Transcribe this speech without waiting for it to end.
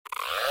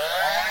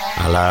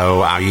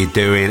Hello, how you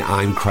doing?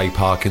 I'm Craig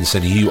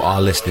Parkinson. You are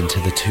listening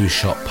to the Two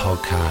Shot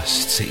Podcast.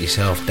 Sit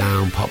yourself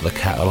down, pop the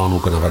kettle on.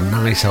 We're going to have a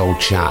nice old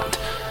chat.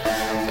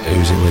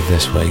 Who's it with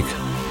this week?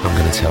 I'm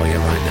going to tell you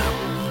right now.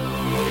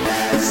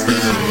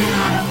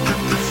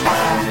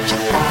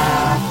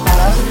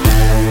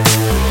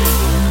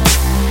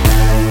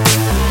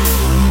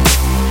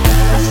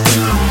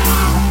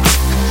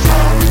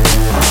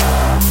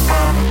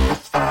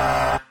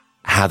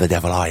 How the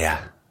devil are you?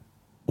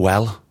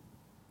 Well,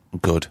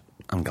 good.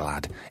 I'm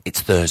glad. It's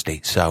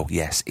Thursday, so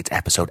yes, it's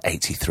episode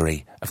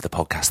 83 of the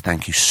podcast.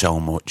 Thank you so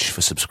much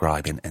for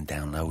subscribing and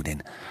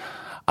downloading.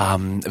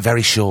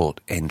 Very short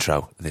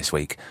intro this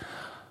week.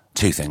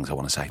 Two things I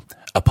want to say.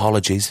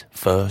 Apologies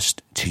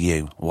first to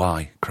you.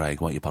 Why, Craig?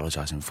 What are you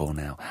apologising for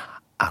now?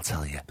 I'll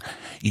tell you.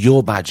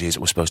 Your badges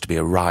were supposed to be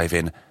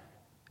arriving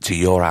to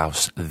your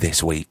house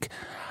this week.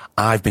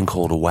 I've been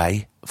called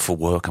away for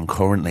work. I'm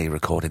currently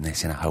recording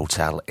this in a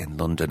hotel in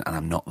London, and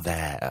I'm not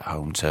there at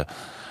home to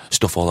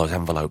stuff all those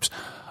envelopes.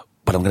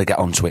 But I'm going to get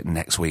onto it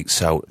next week,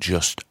 so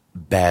just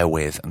bear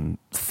with, and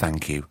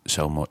thank you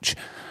so much.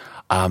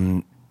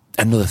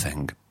 Another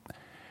thing.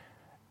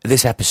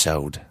 This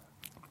episode,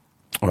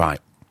 right,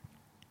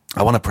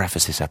 I want to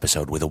preface this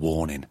episode with a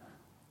warning,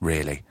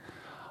 really.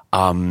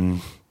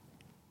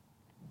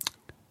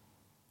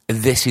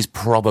 This is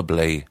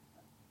probably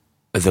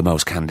the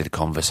most candid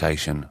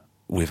conversation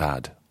we've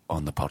had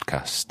on the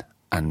podcast.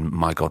 And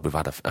my God, we've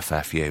had a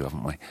fair few,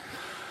 haven't we?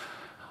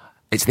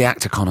 It's the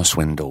actor Connor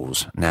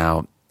Swindells.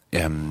 Now,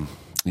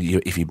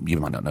 you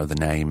might not know the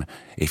name.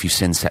 If you've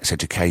seen Sex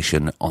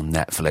Education on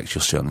Netflix,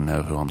 you'll certainly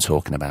know who I'm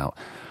talking about.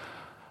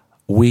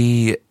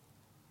 Look,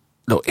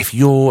 if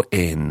you're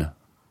in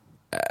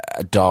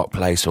a dark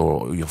place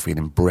or you're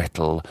feeling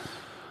brittle,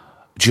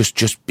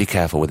 just be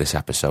careful with this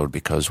episode,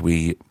 because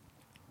we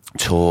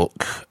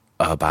talk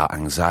about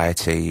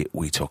anxiety,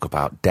 we talk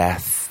about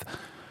death,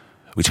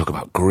 we talk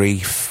about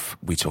grief,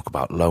 we talk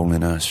about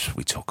loneliness,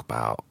 we talk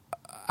about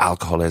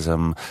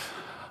alcoholism,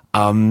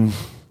 and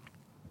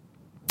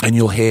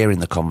you'll hear in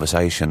the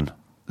conversation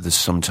there's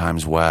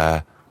sometimes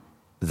where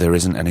there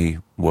isn't any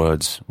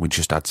words. We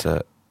just had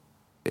to.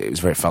 It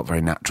felt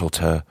very natural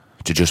to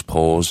just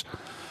pause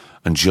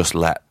and just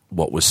let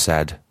what was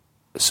said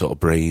sort of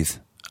breathe.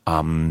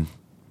 So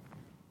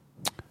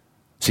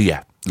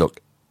yeah, look,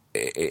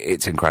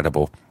 it's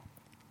incredible.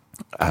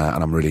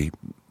 And I'm really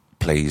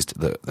pleased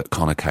that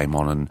Connor came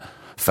on and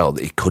felt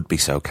that he could be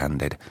so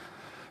candid.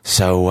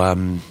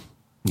 So,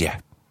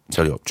 yeah,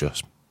 so look,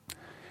 just,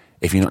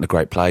 if you're not in a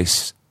great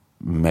place,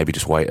 maybe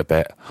just wait a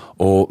bit,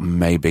 or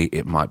maybe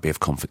it might be of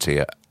comfort to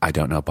you. I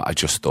don't know, but I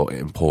just thought it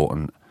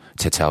important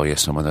to tell you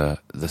some of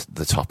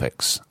the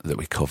topics that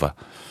we cover,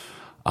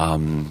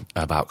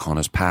 about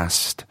Connor's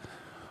past,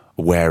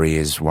 where he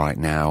is right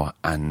now,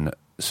 and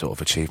sort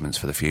of achievements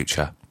for the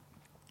future.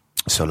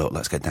 So look,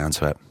 let's get down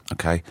to it,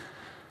 okay?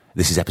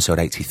 This is episode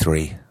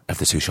 83 of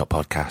the Two Shot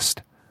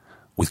Podcast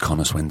with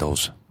Connor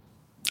Swindells.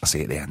 I'll see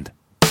you at the end.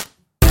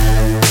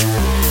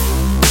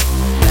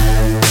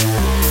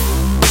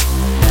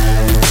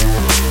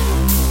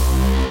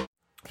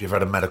 Have you ever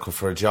had a medical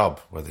for a job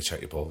where they check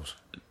your balls?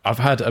 I've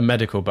had a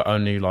medical, but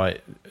only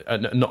like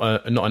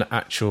not an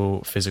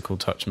actual physical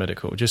touch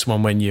medical. Just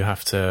one when you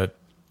have to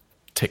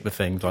tick the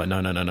thing like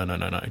no. Do you know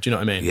what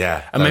I mean?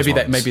 Yeah. And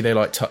maybe they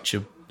like touch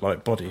your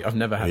like body. I've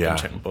never had them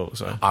check my balls.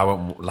 So. I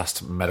went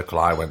last medical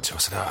I went to. I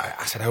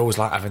said I always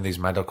like having these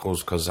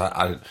medicals because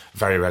I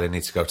very rarely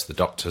need to go to the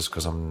doctors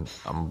because I'm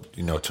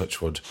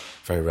touch wood,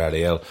 very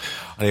rarely ill.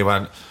 And he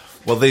went,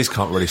 well, these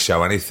can't really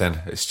show anything.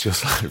 It's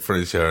just like for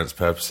insurance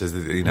purposes,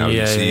 you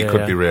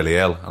could be really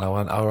ill. And I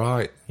went, all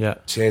right, yeah,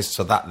 cheers.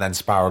 So that then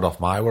spiralled off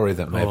my worry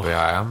that maybe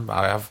I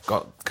have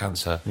got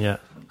cancer. Yeah,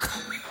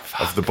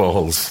 of the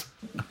balls.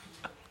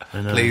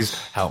 Please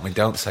help me.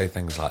 Don't say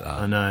things like that.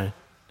 I know.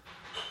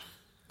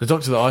 The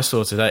doctor that I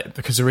saw today,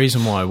 because the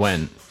reason why I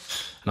went,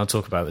 and I'll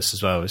talk about this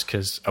as well, is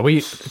because, are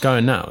we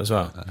going now as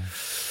well? No.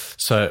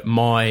 So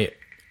my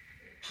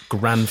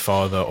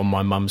grandfather on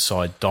my mum's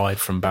side died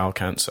from bowel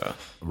cancer.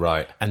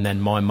 Right. And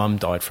then my mum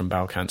died from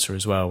bowel cancer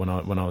as well when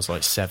I was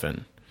like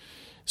 7.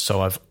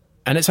 So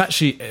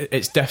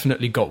it's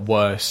definitely got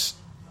worse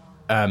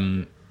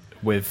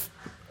with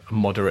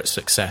moderate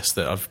success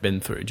that I've been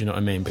through. Do you know what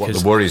I mean?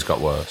 Because the worries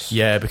got worse.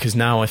 Yeah, because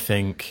now I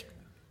think,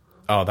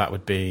 that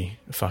would be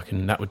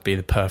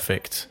the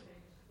perfect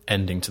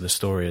ending to the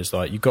story. Is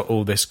like, you got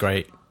all this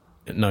great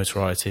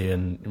notoriety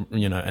and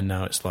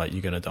now it's like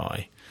you're going to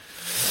die.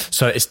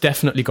 So it's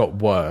definitely got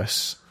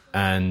worse,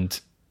 and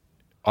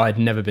I'd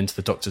never been to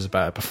the doctors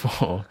about it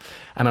before.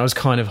 And I was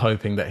kind of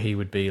hoping that he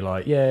would be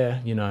like, yeah,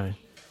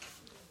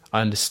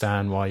 I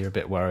understand why you're a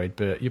bit worried,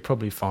 but you're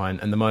probably fine.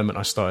 And the moment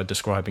I started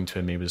describing to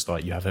him, he was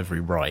like, you have every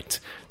right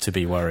to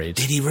be worried.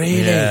 Did he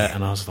really? Yeah.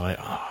 And I was like,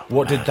 oh,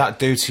 what did that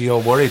do to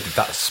your worry? Did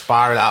that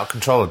spiral out of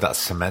control? Did that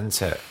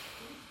cement it?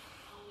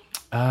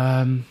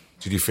 Did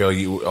you feel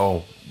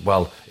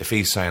if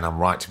he's saying I'm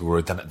right to be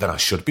worried, then I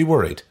should be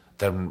worried?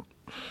 Then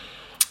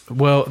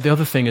Well, the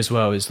other thing as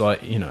well is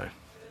like,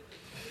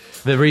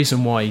 The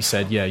reason why he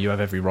said, yeah, you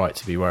have every right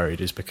to be worried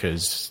is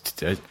because,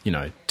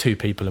 2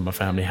 people in my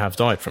family have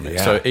died from it.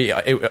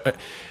 Yeah. So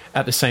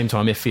at the same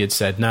time, if he had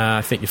said, nah,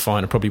 I think you're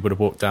fine, I probably would have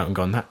walked out and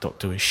gone, that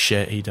doctor is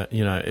shit.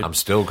 I'm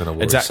still going to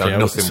worry. Exactly. So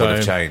nothing would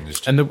have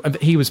changed. And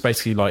he was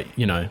basically like,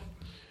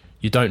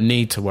 you don't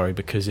need to worry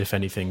because if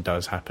anything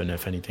does happen,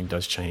 if anything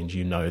does change,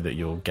 you know that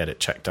you'll get it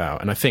checked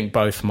out. And I think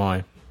both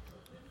my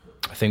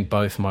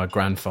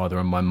grandfather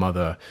and my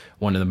mother,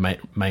 one of the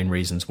main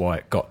reasons why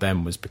it got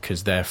them was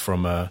because they're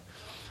from a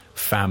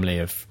family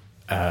of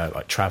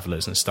like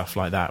travellers and stuff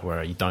like that,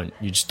 where you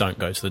just don't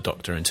go to the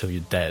doctor until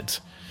you're dead.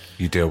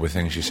 You deal with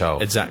things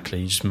yourself.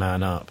 Exactly, you just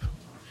man up.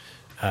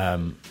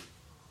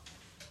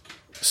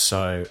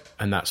 So,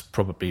 and that's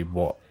probably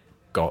what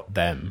got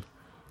them.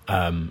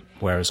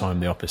 Whereas I'm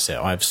the opposite.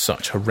 I have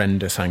such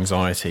horrendous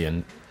anxiety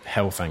and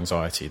health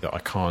anxiety that I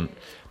can't.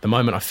 The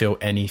moment I feel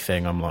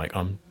anything, I'm like,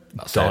 I'm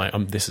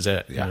dying. This is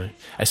it. Yeah.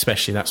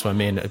 Especially that's what I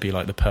mean. It'd be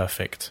like the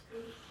perfect.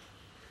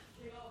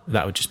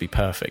 That would just be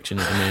perfect. You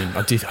know what I mean?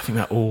 I think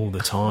that all the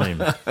time.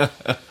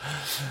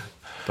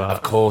 But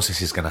of course,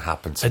 this is going to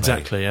happen to me.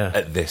 Exactly. Yeah.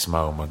 At this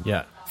moment.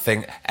 Yeah.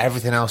 Think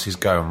everything else is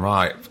going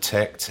right.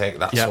 Tick, tick.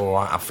 That's all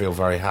right. I feel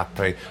very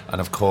happy.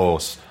 And of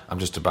course, I'm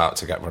just about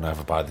to get run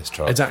over by this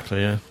truck.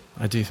 Exactly. Yeah.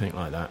 I do think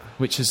like that,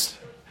 which is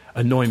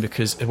annoying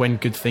because when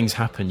good things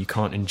happen, you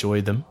can't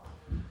enjoy them.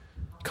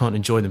 You can't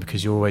enjoy them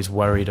because you're always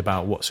worried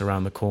about what's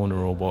around the corner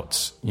or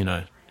what's,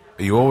 Are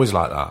you always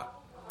like that?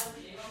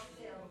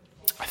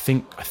 I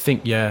think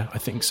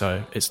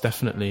so. It's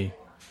definitely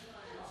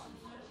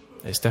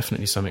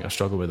something I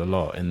struggle with a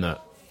lot, in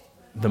that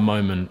the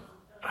moment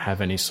I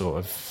have any sort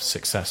of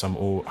success, I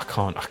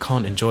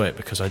can't enjoy it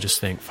because I just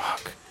think,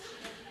 fuck,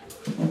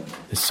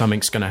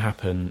 something's going to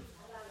happen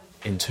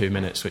in 2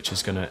 minutes which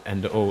is going to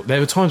end it all. There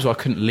were times where I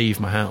couldn't leave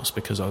my house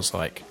because I was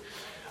like,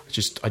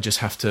 I just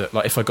have to,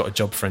 like, if I got a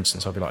job, for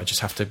instance, I'd be like, I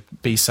just have to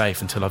be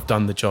safe until I've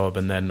done the job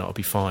and then I'll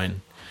be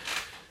fine.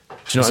 Do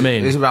you know what I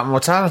mean? Is it about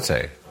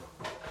mortality?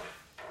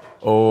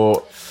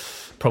 Or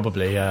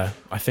probably, yeah.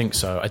 I think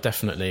so. I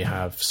definitely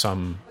have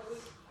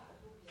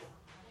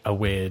a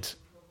weird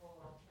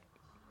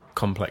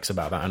complex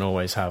about that, and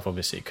always have,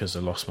 obviously, because I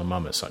lost my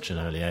mum at such an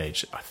early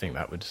age. I think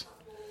that would...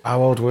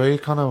 How old were you,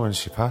 Connor, when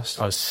she passed?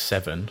 I was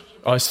 7.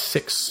 I was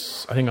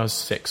 6. I think I was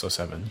 6 or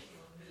 7.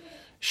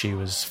 She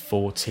was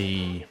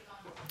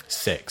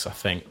 46, I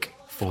think.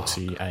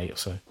 48 or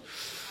so.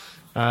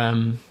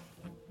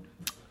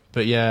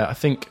 But yeah, I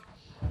think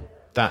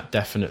that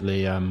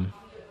definitely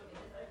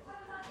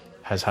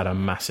has had a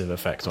massive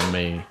effect on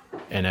me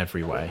in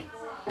every way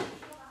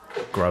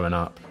growing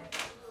up.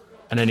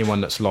 And anyone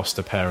that's lost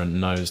a parent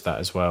knows that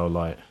as well,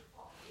 like,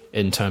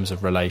 in terms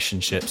of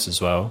relationships as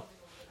well.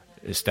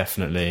 It's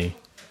definitely...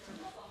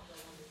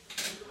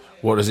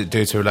 What does it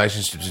do to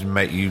relationships? Does it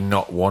make you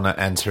not want to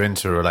enter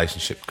into a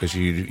relationship because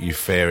you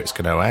fear it's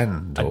going to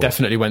end? Or? I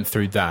definitely went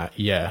through that,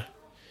 yeah.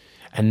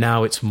 And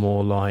now it's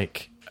more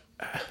like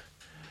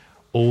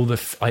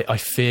I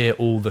fear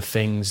all the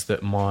things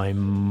that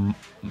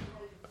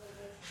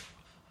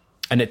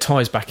and it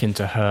ties back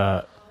into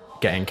her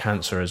getting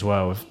cancer as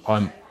well.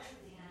 I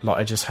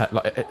just had,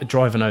 like,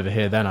 driving over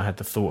here, then I had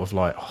the thought of,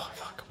 like, oh,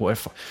 fuck, what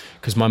if...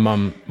 Because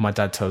my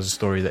dad tells a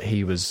story that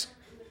he was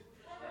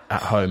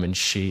at home and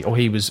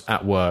he was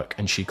at work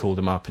and she called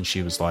him up and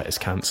she was like, it's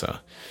cancer.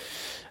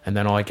 And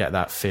then I get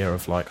that fear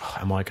of, like, oh,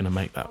 am I going to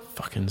make that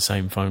fucking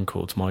same phone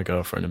call to my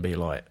girlfriend and be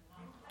like...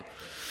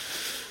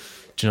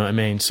 Do you know what I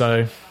mean?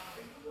 So...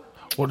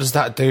 What does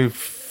that do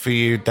for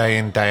you day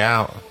in, day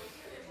out?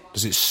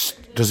 Does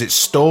it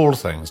stall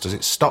things? Does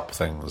it stop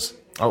things?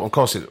 Oh, of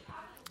course, it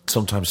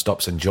sometimes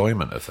stops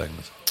enjoyment of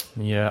things.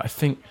 Yeah, I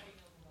think...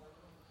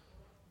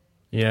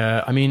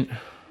 Yeah, I mean...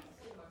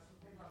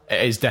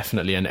 It is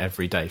definitely an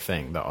everyday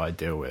thing that I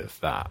deal with,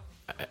 that.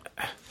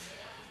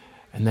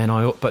 And then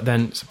but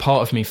then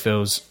part of me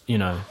feels,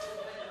 that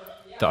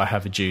I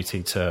have a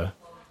duty to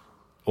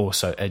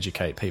also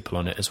educate people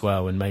on it as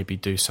well, and maybe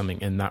do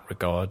something in that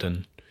regard.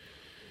 And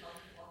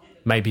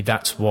maybe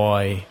that's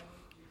why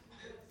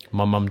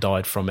my mum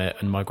died from it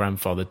and my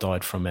grandfather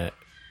died from it.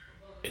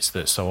 It's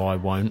that so I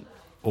won't,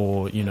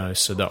 or,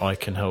 so that I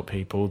can help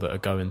people that are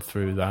going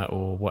through that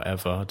or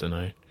whatever. I don't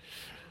know.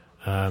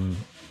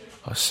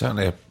 That's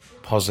certainly a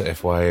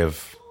positive way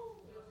of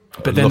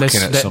but then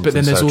looking at something. But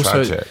then there's so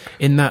also tragic.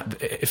 In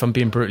that, if I'm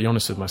being brutally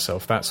honest with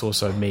myself, that's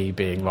also me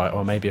being like,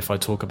 oh, maybe if I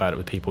talk about it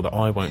with people that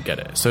I won't get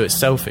it. So it's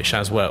selfish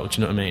as well. Do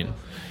you know what I mean?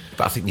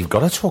 But I think you've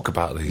got to talk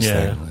about these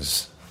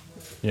things.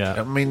 Yeah.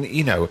 I mean,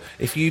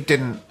 if you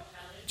didn't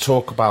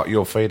talk about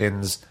your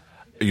feelings,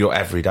 your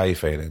everyday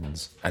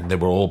feelings, and they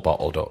were all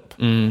bottled up,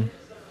 then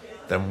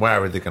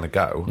where are they going to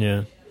go?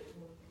 Yeah.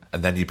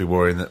 And then you'd be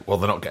worrying that, well,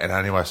 they're not getting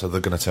anywhere, so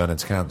they're going to turn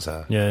into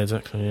cancer. Yeah,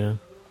 exactly, yeah.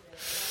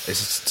 It's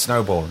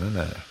snowballing, isn't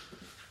it?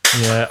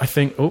 Yeah, I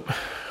think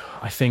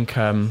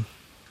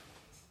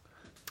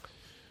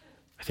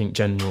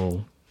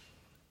general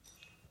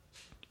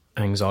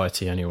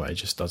anxiety anyway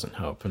just doesn't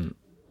help. And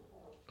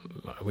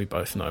we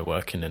both know,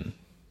 working in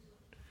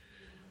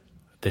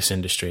this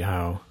industry,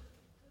 how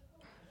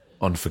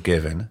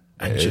unforgiving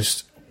and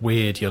just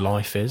weird your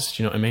life is.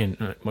 Do you know what I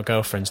mean? My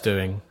girlfriend's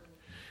doing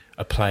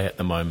a play at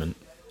the moment,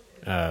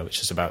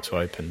 which is about to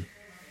open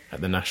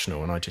at the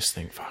National, and I just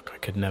think, fuck, I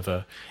could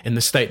never, in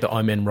the state that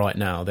I'm in right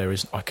now,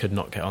 I could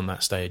not get on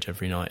that stage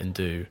every night and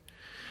do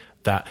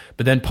that.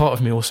 But then part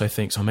of me also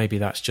thinks, oh, maybe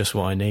that's just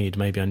what I need.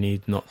 Maybe I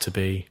need not to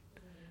be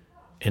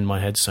in my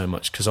head so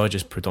much, because I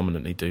just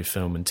predominantly do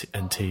film and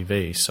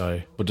TV.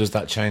 So, but does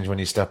that change when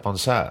you step on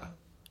set?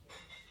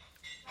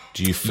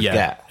 Do you forget?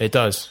 Yeah, it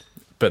does.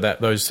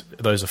 But those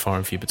are far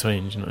and few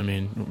between. Do you know what I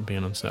mean?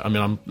 Being on set. I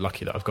mean, I'm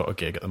lucky that I've got a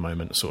gig at the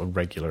moment, a sort of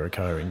regular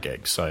occurring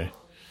gig. So,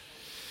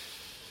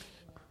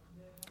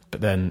 but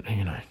then,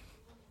 you know,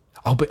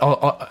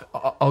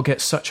 I'll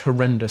get such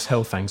horrendous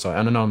health anxiety.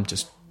 And I know I'm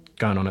just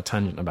going on a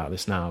tangent about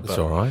this now, but it's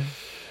all right.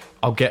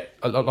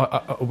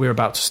 We're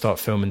about to start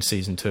filming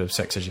season 2 of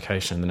Sex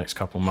Education in the next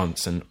couple of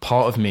months, and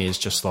part of me is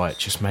just like,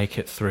 just make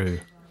it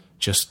through,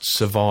 just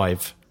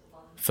survive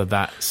for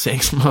that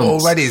 6 months.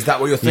 Already, is that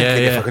what you're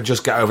thinking? Yeah. If I could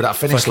just get over that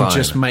finish line, if I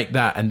can just make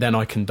that, and then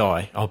I can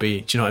die. I'll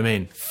be. Do you know what I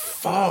mean?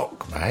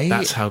 Fuck, mate.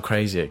 That's how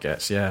crazy it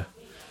gets. Yeah,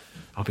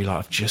 I'll be like,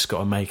 I've just got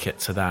to make it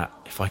to that.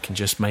 If I can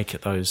just make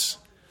it those.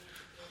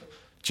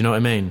 Do you know what I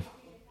mean?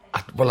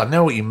 Well, I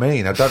know what you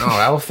mean. I don't know how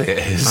healthy it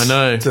is. I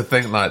know to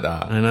think like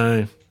that. I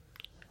know.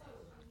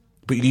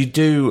 But you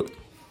do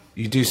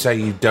say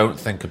you don't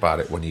think about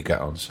it when you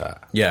get on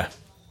set. Yeah.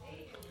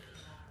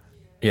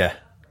 Yeah.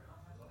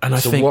 And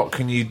so what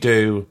can you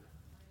do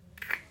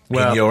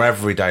in your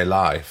everyday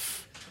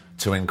life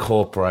to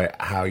incorporate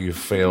how you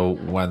feel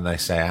when they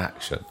say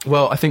action?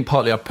 Well, I think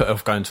partly I've put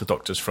off going to the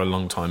doctors for a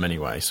long time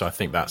anyway, so I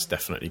think that's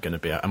definitely going to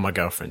be... And my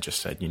girlfriend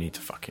just said, you need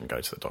to fucking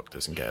go to the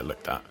doctors and get it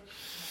looked at.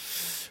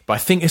 But I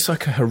think it's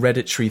like a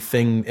hereditary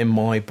thing in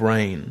my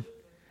brain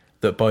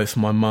that both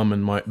my mum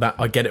and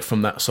I get it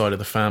from that side of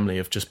the family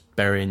of just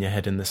burying your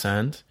head in the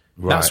sand.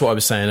 Right. That's what I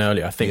was saying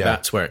earlier. I think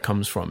that's where it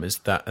comes from,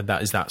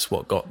 that's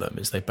what got them,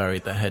 is they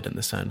buried their head in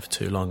the sand for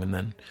too long, and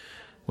then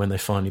when they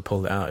finally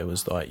pulled it out, it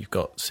was like, you've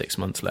got 6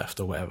 months left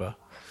or whatever.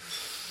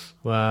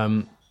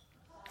 I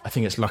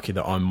think it's lucky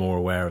that I'm more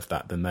aware of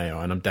that than they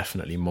are, and I'm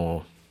definitely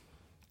more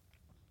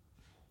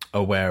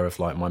aware of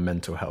like my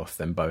mental health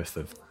than both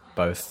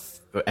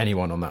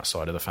anyone on that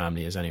side of the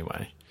family is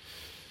anyway.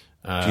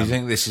 Do you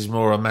think this is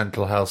more a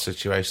mental health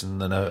situation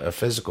than a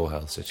physical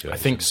health situation? I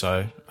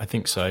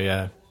think so,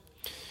 yeah.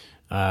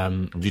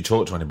 Have you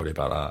talked to anybody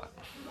about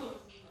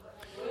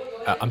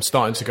that? I'm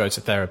starting to go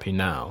to therapy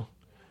now,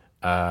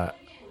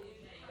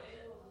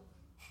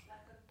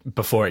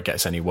 before it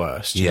gets any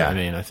worse. Do you know what I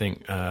mean? I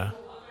think, and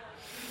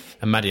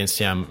Maddie and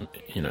Siam,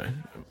 you know,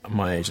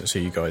 my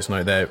agency, you guys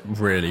know, they're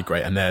really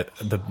great, and they're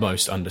the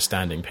most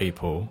understanding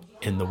people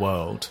in the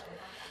world.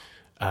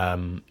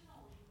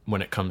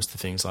 When it comes to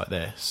things like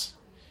this,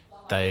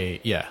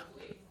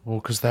 well,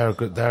 because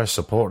they're a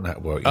support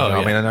network. You know?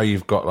 I mean, I know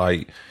you've got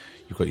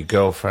your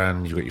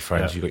girlfriend, you've got your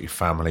friends, you've got your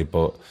family,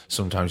 but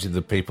sometimes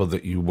the people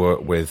that you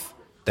work with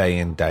day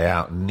in, day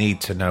out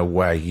need to know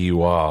where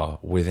you are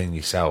within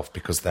yourself,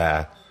 because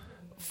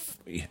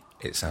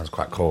it sounds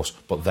quite coarse,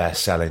 but they're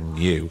selling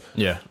you.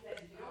 Yeah.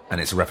 And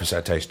it's a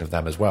representation of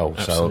them as well.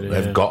 Absolutely, so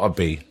they've got to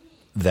be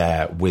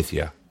there with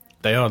you.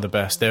 They are the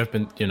best. There have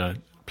been, you know,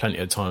 plenty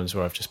of times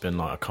where I've just been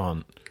like,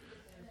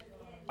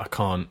 I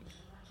can't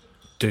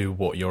do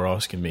what you're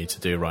asking me to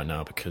do right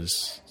now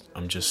because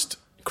I'm just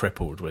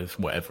crippled with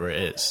whatever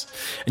it is.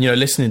 And, you know,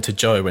 listening to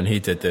Joe when he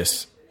did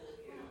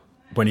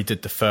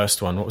the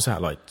first one, what was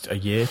that, like a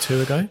year,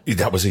 2 ago?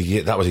 That was a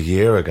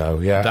year ago,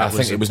 yeah. I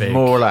think it was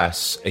more or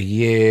less a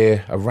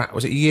year,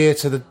 was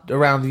it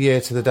around the year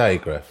to the day,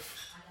 Griff?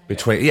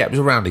 It was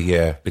around a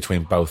year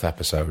between both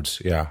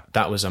episodes, yeah.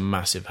 That was a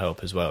massive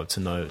help as well,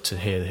 to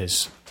hear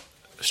his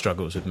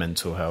struggles with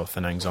mental health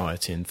and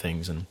anxiety and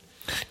things. And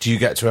do you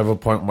get to a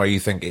point where you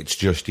think it's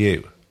just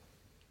you?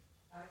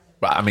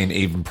 But I mean,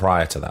 even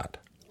prior to that.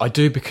 I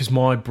do, because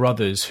my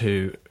brothers,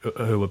 who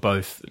are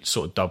both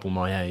sort of double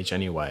my age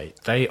anyway,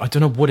 I don't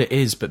know what it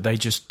is, but they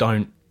just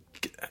don't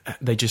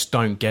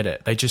get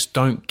it. They just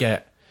don't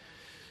get.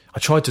 I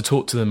tried to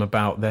talk to them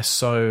about, I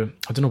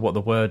don't know what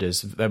the word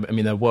is.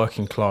 They're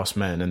working class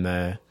men, and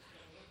they're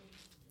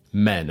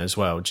men as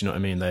well. Do you know what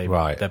I mean?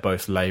 They're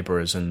both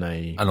labourers,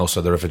 and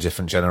also they're of a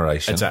different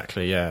generation.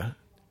 Exactly, yeah.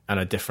 And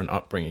a different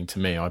upbringing to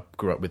me. I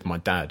grew up with my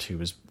dad, who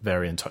was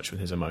very in touch with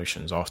his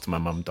emotions after my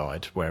mum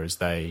died, whereas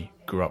they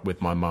grew up with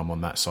my mum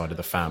on that side of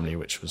the family,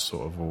 which was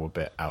sort of all a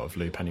bit out of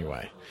loop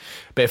anyway.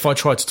 But if I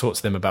try to talk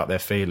to them about their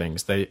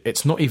feelings,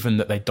 it's not even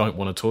that they don't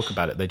want to talk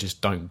about it, they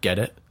just don't get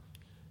it.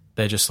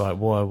 They're just like,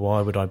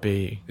 why would I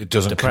be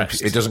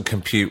depressed? It doesn't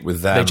compute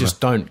with them. They just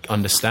don't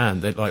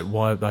understand. They're like,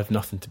 why? I have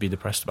nothing to be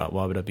depressed about.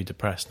 Why would I be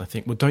depressed? And I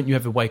think, well, don't you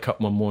ever wake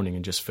up one morning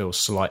and just feel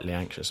slightly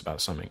anxious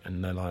about something?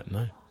 And they're like,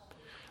 no.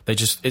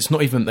 It's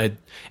not even that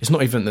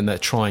they're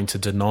trying to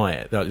deny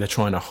it. They're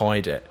trying to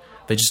hide it.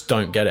 They just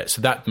don't get it.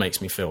 So that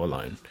makes me feel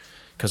alone,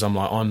 because I'm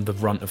the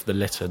runt of the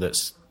litter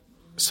that's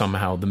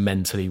somehow the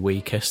mentally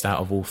weakest out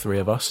of all three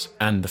of us,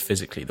 and the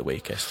physically the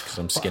weakest, because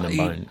I'm skin and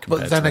bone.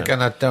 But then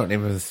again, I don't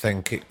even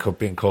think it could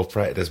be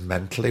incorporated as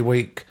mentally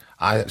weak.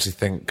 I actually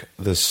think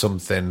there's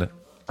something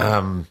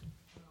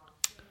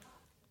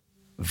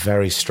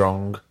very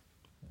strong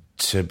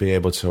to be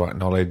able to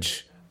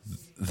acknowledge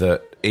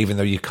that even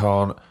though you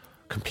can't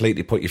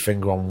completely put your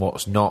finger on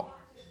what's not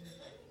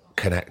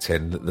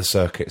connecting, that the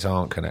circuits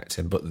aren't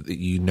connecting, but that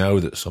you know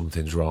that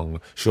something's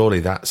wrong, surely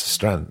that's a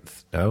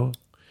strength, no?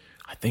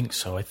 I think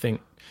so. I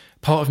think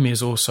part of me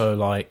is also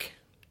like,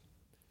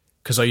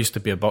 because I used to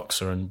be a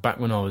boxer, and back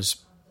when I was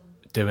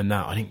doing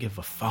that, I didn't give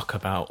a fuck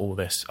about all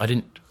this. I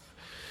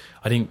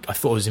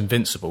thought I was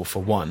invincible,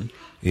 for one.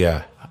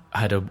 Yeah. I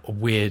had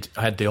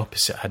the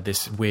opposite. I had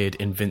this weird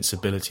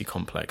invincibility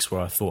complex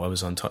where I thought I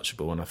was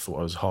untouchable and I thought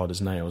I was hard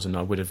as nails, and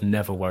I would have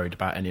never worried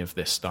about any of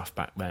this stuff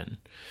back then.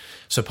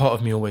 So part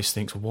of me always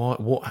thinks, what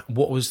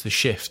was the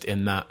shift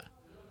in that?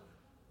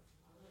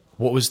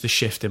 What was the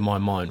shift in my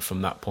mind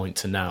from that point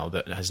to now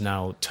that has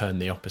now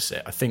turned the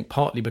opposite? I think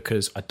partly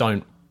because I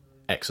don't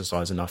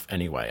exercise enough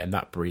anyway, and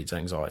that breeds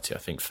anxiety, I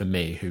think, for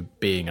me, who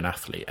being an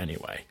athlete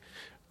anyway,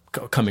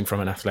 coming from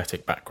an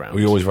athletic background.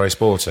 Were you always very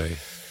sporty?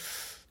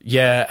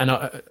 Yeah, and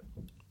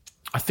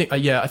I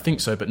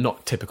think so, but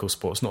not typical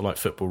sports, not like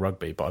football,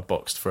 rugby, but I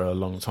boxed for a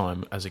long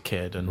time as a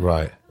kid. And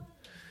right.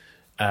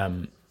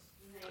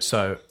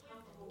 So,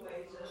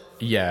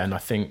 yeah, and I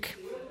think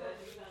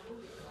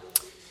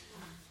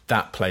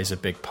that plays a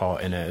big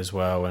part in it as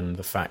well, and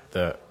the fact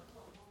that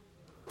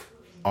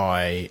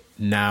I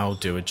now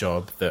do a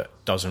job that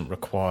doesn't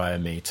require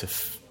me to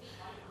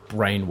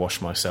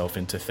brainwash myself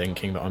into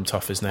thinking that I'm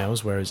tough as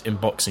nails, whereas in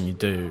boxing you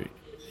do.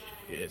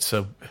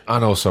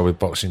 And also with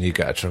boxing you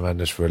get a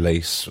tremendous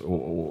release,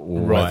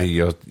 whether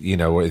you're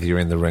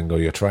in the ring or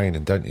you're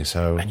training, don't you?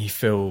 So, and you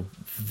feel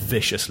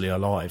viciously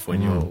alive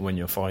when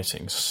you're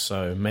fighting.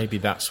 So maybe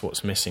that's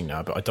what's missing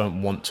now, but I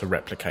don't want to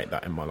replicate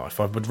that in my life.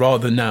 I would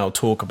rather now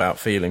talk about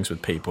feelings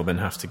with people than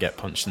have to get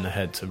punched in the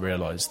head to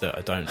realise that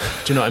I don't.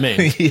 Do you know what I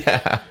mean?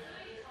 Yeah.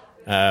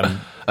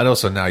 And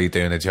also now you're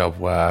doing a job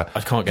where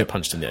I can't get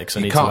punched in the head because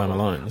I need to learn my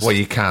lines. Well,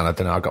 you can. I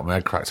don't know. I got my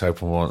head cracked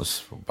open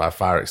once by a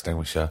fire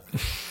extinguisher.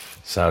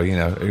 So,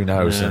 who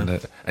knows? Yeah.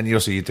 And you're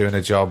doing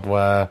a job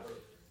where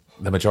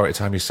the majority of the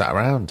time you sat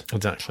around.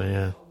 Exactly,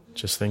 yeah.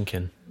 Just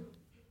thinking.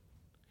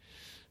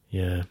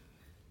 Yeah.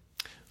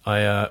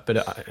 I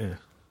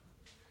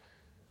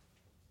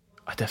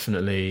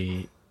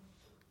definitely...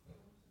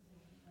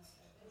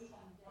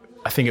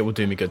 I think it will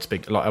do me good to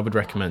speak. Like, I would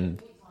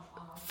recommend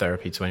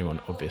therapy to anyone,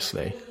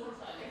 obviously.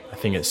 I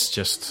think it's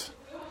just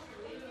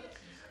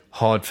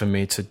hard for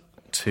me to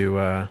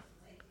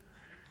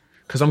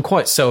because I'm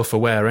quite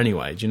self-aware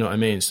anyway, do you know what I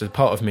mean? So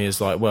part of me is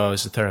like, well,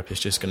 is the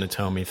therapist just going to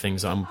tell me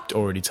things that I'm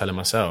already telling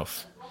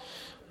myself?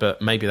 But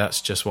maybe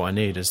that's just what I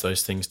need, is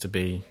those things to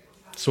be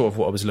sort of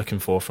what I was looking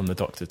for from the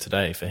doctor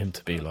today, for him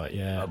to be like,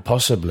 yeah.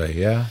 Possibly,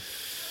 yeah.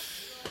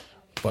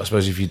 But I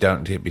suppose if you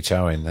don't dip your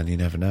toe in, then you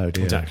never know,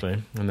 do you?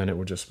 Exactly. And then it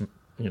will just,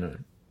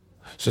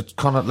 So,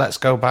 Connor, let's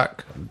go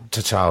back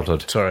to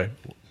childhood. Sorry.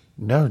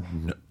 No,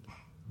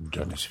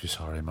 don't need to be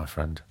sorry, my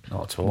friend.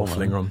 Not at all.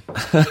 Waffling on.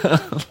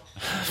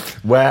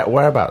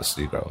 Whereabouts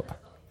did you grow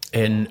up?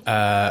 In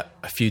a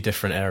few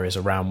different areas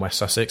around West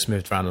Sussex.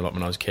 Moved around a lot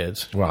when I was a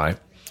kid. Right.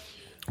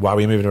 Why were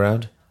you moving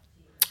around?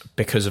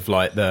 Because of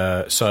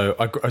so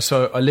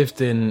I lived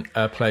in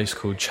a place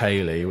called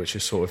Chailey, which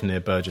is sort of near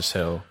Burgess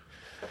Hill,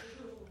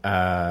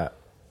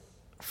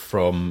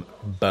 from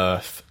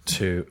birth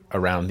to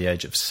around the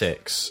age of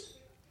 6,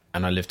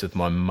 and I lived with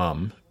my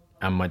mum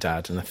and my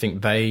dad, and I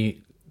think they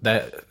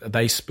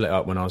split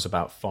up when I was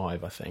about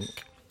 5, I think.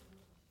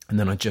 And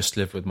then I just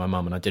lived with my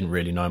mum, and I didn't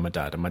really know my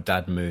dad. And my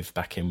dad moved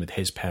back in with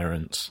his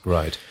parents,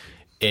 right,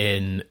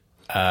 in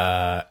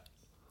a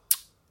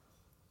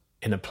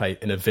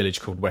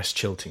village called West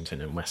Chiltington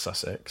in West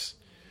Sussex.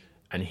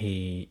 And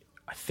I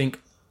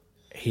think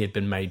he had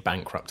been made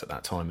bankrupt at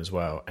that time as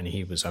well, and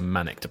he was a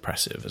manic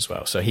depressive as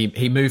well. So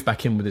he moved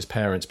back in with his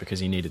parents because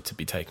he needed to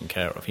be taken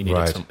care of. He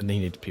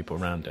needed people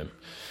around him.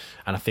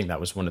 And I think that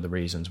was one of the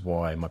reasons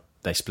why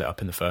they split up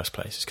in the first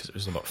place, is because it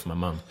was a lot for my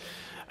mum.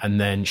 And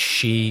then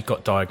she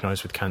got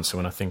diagnosed with cancer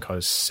when I think I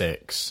was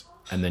 6.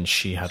 And then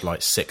she had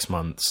 6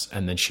 months,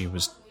 and then she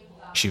was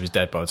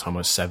dead by the time I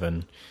was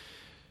 7.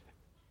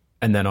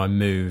 And then I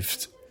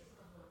moved.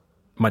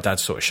 My dad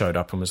sort of showed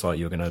up and was like,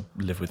 "You're going to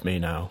live with me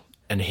now."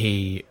 And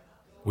he...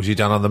 Was he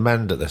down on the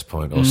mend at this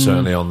point, or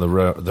certainly on the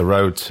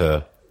road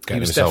to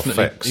getting himself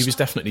fixed? He was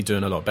definitely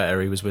doing a lot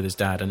better. He was with his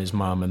dad and his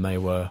mum, and they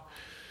were,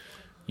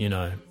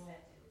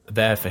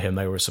 there for him.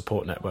 They were a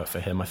support network for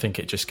him. I think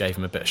it just gave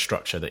him a bit of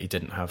structure that he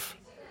didn't have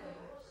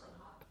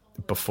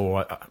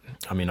before.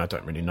 I mean, I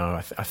don't really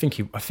know. I think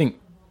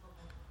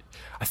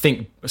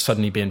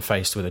suddenly being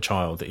faced with a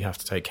child that you have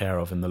to take care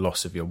of and the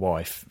loss of your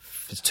wife,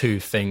 there's two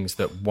things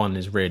that one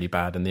is really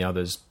bad and the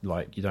other's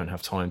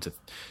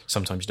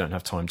sometimes you don't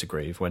have time to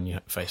grieve when you're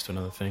faced with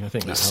another thing. I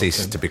think that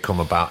ceases to become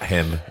about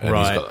him, and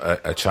right. He's got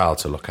a child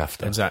to look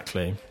after.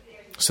 Exactly.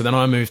 So then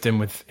I moved in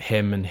with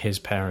him and his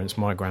parents,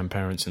 my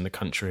grandparents in the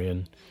country.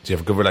 And do you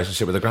have a good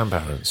relationship with the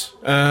grandparents?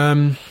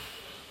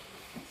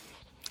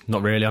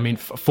 Not really. I mean,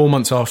 4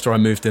 months after I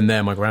moved in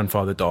there, my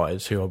grandfather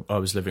died, who I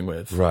was living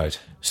with. Right.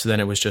 So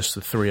then it was just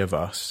the three of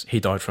us. He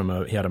died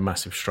he had a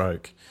massive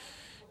stroke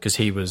because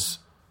he was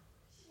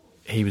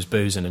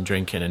boozing and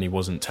drinking, and he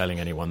wasn't telling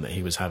anyone that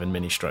he was having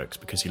mini strokes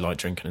because he liked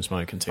drinking and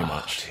smoking too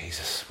much.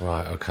 Jesus.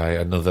 Right. Okay.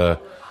 Another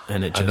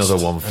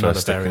one for another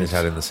sticking his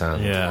head in the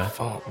sand. Yeah.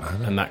 Fuck,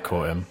 man. And that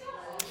caught him.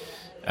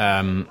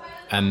 And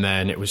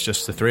then it was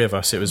just the three of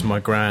us. It was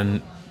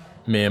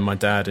me and my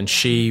dad, and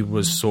she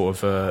was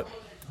sort of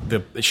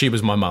she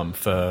was my mum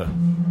for,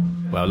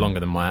 well,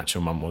 longer than my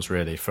actual mum was,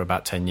 really, for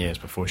about 10 years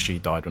before she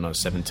died when I was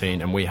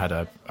 17. And we had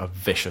a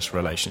vicious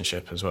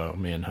relationship as well,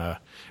 me and her.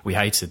 We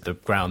hated the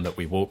ground that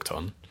we walked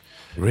on.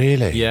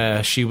 Really?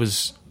 Yeah, she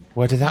was...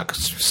 Where did that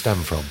stem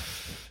from?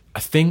 I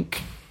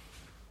think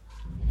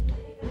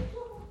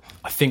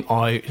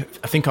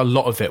a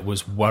lot of it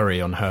was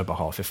worry on her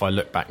behalf. If I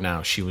look back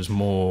now, she was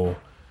more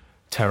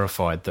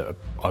terrified that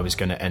I was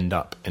going to end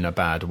up in a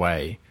bad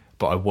way.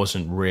 But I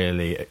wasn't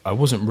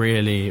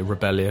really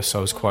rebellious. I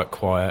was quite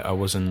quiet. I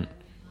wasn't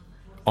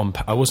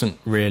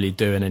really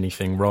doing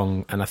anything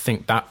wrong, and I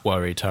think that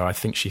worried her. I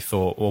think she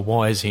thought, well,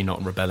 why is he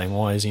not rebelling?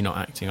 Why is he not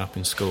acting up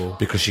in school?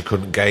 Because she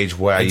couldn't gauge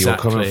where you were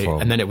coming from.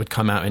 And then it would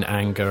come out in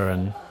anger,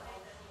 and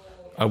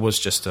I was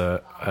just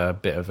a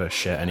bit of a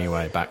shit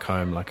anyway back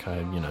home. Like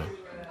I,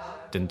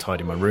 didn't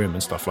tidy my room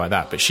and stuff like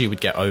that. But she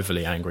would get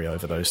overly angry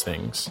over those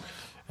things,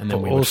 and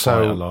then we would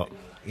fight a lot.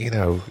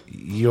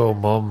 Your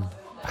mum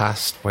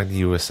passed when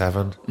you were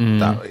 7.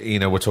 That,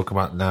 we're talking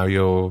about now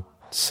you're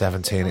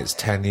 17. It's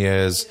 10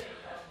 years.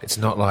 It's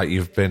not like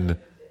you've been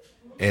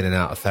in and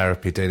out of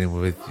therapy dealing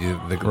with the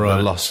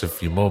loss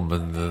of your mum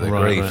and the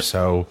grief. Right.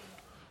 So,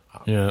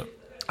 yeah,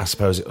 I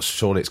suppose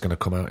surely it's going to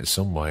come out in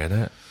some way, isn't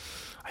it?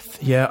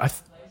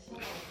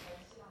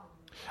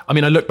 I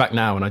mean, I look back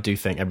now and I do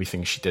think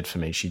everything she did for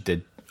me, she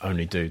did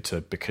only do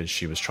because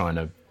she was trying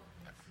to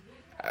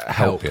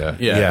help you.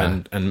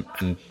 Yeah.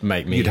 And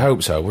make me... You'd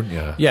hope so, wouldn't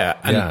you? Yeah.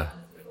 And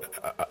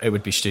it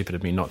would be stupid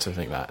of me not to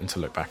think that and to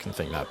look back and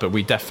think that. But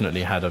we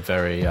definitely had a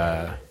very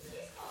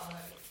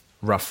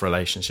rough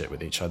relationship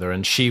with each other.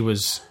 And she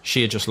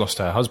had just lost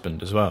her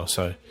husband as well.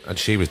 And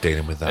she was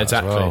dealing with that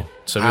exactly. as well.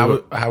 So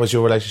how was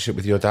your relationship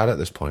with your dad at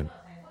this point?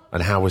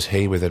 And how was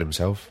he with it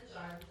himself?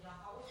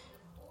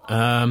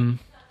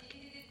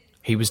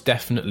 He was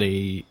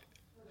definitely...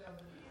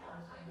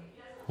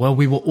 Well,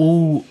 we were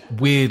all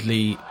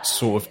weirdly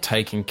sort of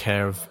taking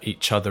care of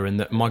each other in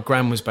that my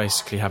gran was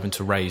basically having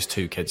to raise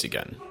 2 kids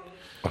again.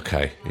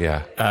 Okay,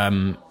 yeah.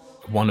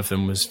 One of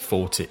them was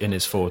in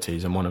his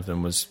 40s and one of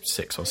them was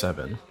 6 or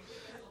 7.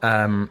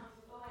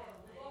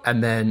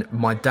 And then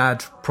my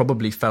dad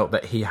probably felt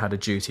that he had a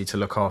duty to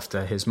look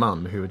after his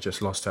mum, who had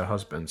just lost her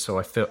husband. So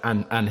I feel,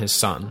 and his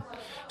son.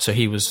 So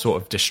he was sort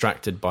of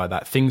distracted by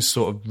that. Things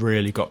sort of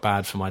really got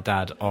bad for my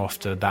dad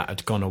after that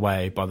had gone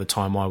away. By the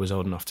time I was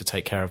old enough to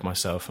take care of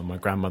myself and my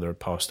grandmother had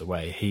passed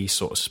away, he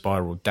sort of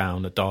spiraled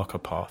down a darker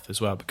path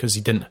as well,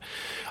 because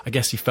I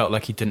guess he felt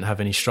like he didn't have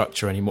any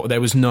structure anymore.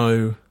 There was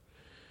no,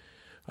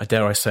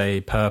 dare I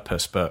say,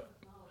 purpose, but...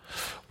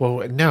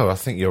 Well, no, I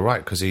think you're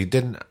right, because he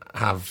didn't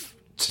have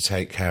to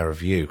take care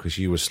of you because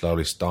you were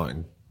slowly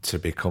starting to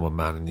become a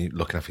man and you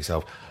looking after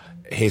yourself.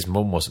 His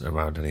mum wasn't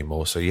around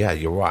anymore, so yeah,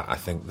 you're right. I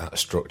think that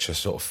structure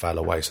sort of fell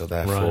away, so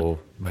therefore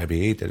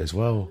maybe he did as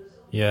well.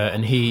 Yeah,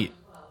 and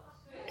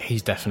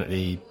he's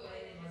definitely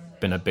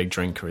been a big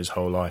drinker his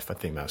whole life. I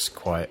think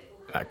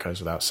that goes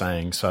without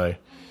saying. So,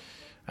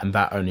 and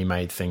that only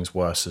made things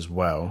worse as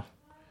well.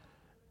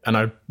 And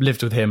I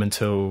lived with him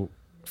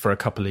for a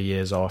couple of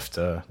years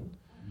after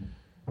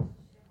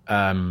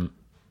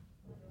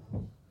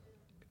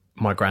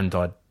my gran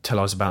died, till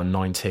I was about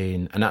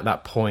 19. And at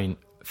that point,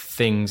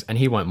 and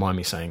he won't mind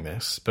me saying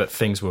this, but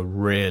things were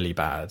really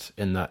bad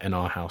in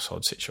our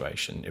household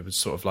situation. It was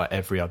sort of like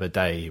every other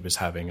day he was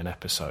having an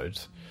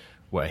episode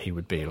where he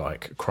would be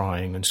like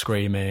crying and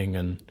screaming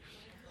and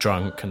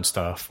drunk and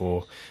stuff.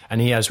 And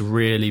he has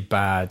really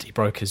bad. He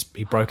broke his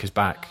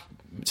back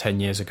 10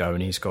 years ago,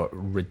 and he's got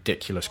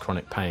ridiculous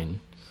chronic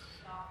pain.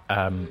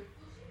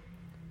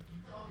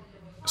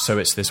 So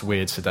it's this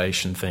weird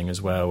sedation thing as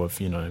well of,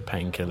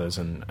 painkillers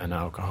and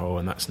alcohol,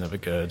 and that's never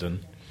good.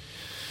 And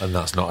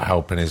that's not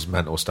helping his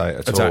mental state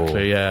at all.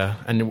 Exactly, yeah.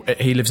 And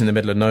he lives in the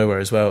middle of nowhere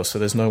as well, so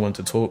there's no one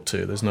to talk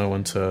to. There's no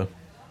one to,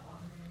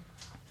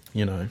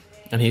 and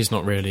he's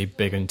not really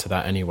big into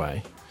that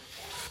anyway.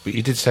 But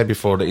you did say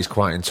before that he's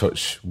quite in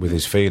touch with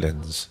his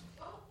feelings.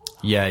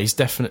 Yeah, he's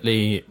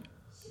definitely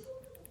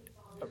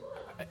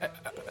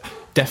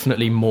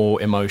more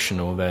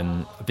emotional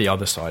than the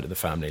other side of the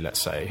family,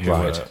 let's say, who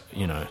are,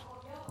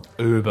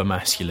 uber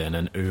masculine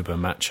and uber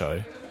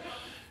macho.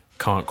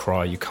 Can't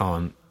cry, you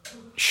can't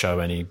show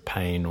any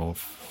pain or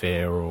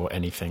fear or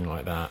anything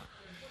like that.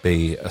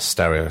 Be a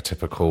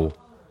stereotypical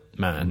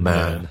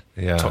man.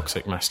 Yeah.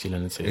 Toxic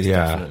masculinity is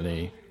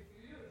definitely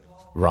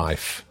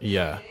rife.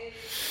 Yeah.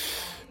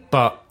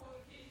 But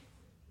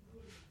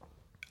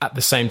at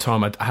the same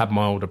time, I had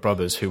my older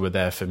brothers who were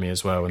there for me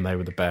as well, and they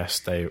were the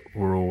best. They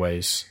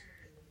always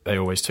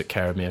took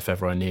care of me if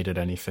ever I needed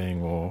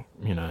anything, or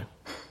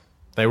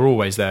they were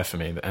always there for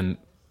me. And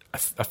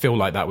I feel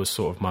like that was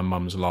sort of my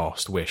mum's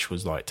last wish,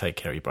 was like, take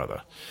care of your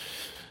brother.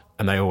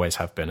 And they always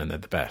have been, and they're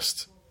the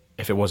best.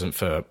 If it wasn't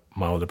for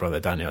my older brother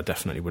Danny, I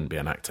definitely wouldn't be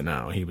an actor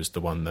now. He was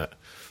the one that,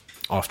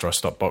 after I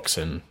stopped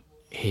boxing,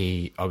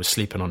 I was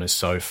sleeping on his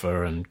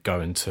sofa and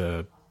going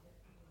to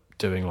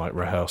doing like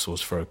rehearsals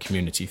for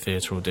community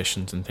theatre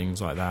auditions and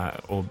things like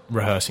that, or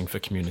rehearsing for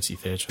community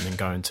theatre and then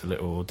going to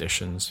little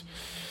auditions,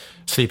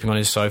 sleeping on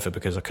his sofa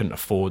because I couldn't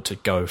afford to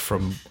go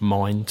from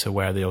mine to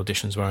where the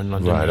auditions were in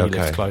London. He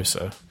lived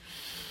closer.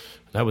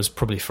 That was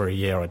probably for a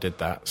year I did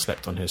that,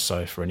 slept on his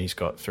sofa, and he's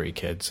got 3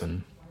 kids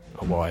and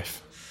a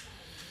wife.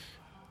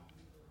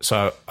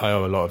 So I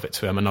owe a lot of it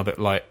to him. Another,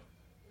 like,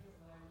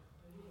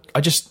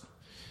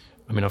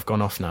 I've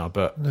gone off now,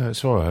 but... No,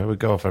 it's all right. We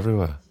go off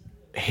everywhere.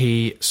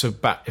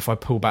 If I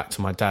pull back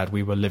to my dad,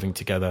 we were living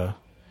together.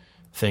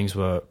 Things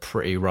were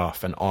pretty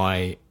rough, and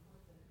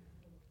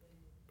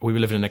we were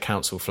living in a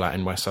council flat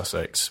in West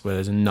Sussex where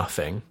there's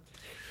nothing.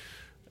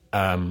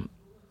 And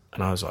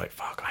I was like,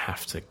 fuck, I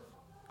have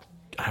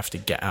to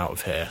get out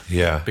of here.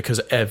 Yeah.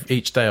 Because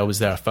each day I was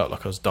there, I felt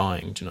like I was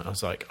dying. Do you know? I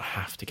was like, I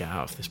have to get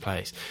out of this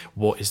place.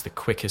 What is the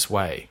quickest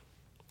way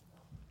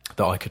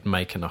that I could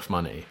make enough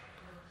money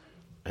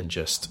and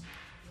just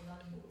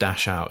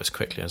dash out as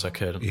quickly as I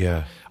could?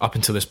 Yeah. Up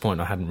until this point,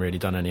 I hadn't really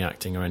done any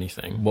acting or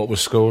anything. What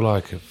was school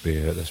like at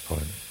this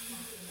point?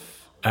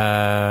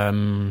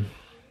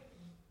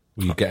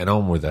 Were you getting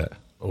on with it,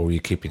 or were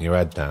you keeping your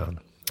head down?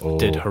 Or...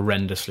 Did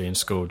horrendously in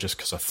school just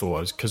because I thought I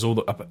was... Because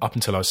up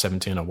until I was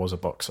 17, I was a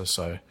boxer,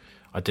 so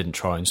I didn't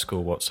try in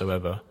school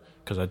whatsoever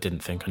because I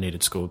didn't think I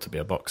needed school to be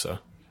a boxer.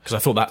 Because I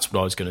thought that's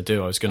what I was going to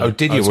do. I was going to... Oh,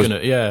 did you?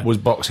 Yeah. Was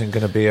boxing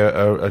going to be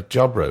a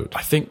job route?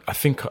 I think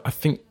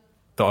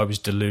that I was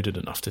deluded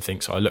enough to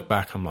think so. I look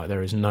back, I'm like,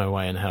 there is no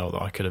way in hell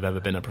that I could have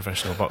ever been a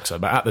professional boxer.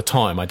 But at the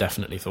time, I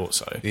definitely thought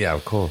so. Yeah,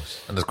 of course.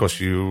 And of course,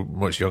 you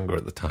were much younger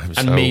at the time.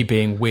 And me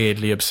being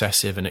weirdly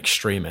obsessive and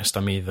extremist,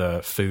 I'm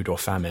either food or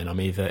famine. I'm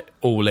either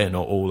all in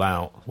or all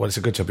out. Well, it's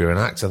a good job you're an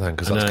actor then,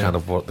 because that's kind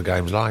of what the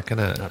game's like, isn't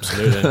it?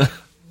 Absolutely.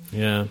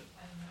 Yeah.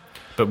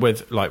 But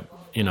with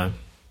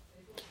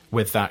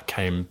that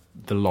came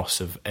the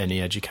loss of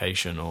any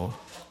education or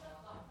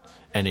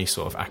any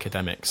sort of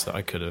academics that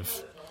I could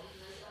have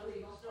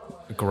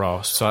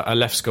grasped. So I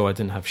left school, I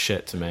didn't have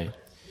shit to me.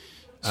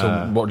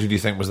 So what did you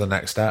think was the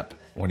next step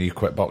when you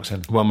quit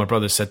boxing? Well, my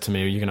brother said to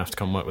me, you're going to have to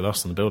come work with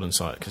us on the building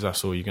site because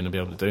that's all you're going to be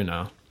able to do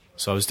now.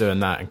 So I was doing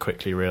that and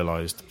quickly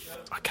realised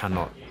I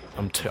can't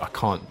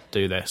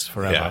do this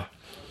forever.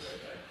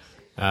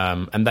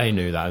 Yeah. And they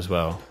knew that as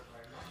well.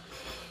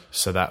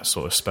 So that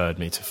sort of spurred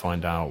me to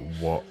find out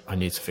what I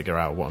need to figure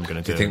out what I'm going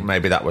to do. Do you think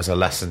maybe that was a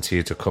lesson to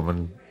you to come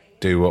and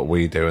do what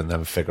we do and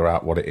then figure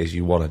out what it is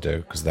you want to do?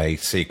 Because they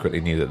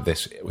secretly knew that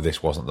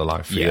this wasn't the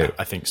life for you. Yeah,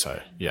 I think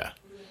so, yeah.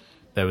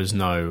 There was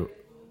no,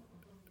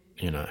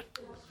 if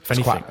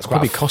anything, it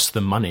probably cost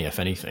them money, if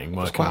anything.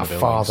 It's quite a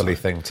fatherly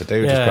thing to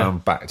do, just going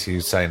back to you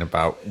saying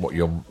about what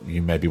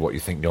you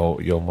think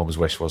your mum's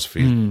wish was for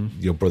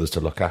your brothers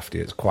to look after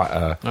you. It's quite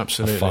a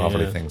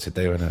fatherly thing to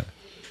do, isn't it?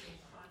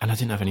 And I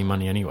didn't have any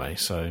money anyway,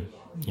 so,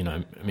 me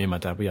and my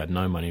dad, we had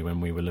no money when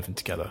we were living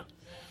together.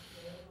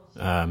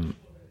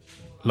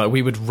 Like,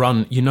 we would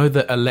run,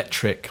 the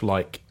electric,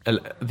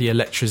 the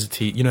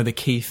electricity, the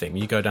key thing.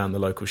 You go down the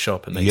local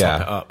shop and they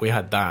top it up. We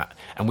had that,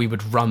 and we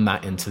would run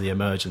that into the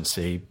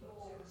emergency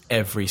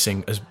every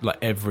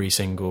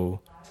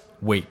single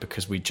week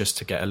because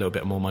to get a little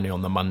bit more money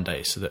on the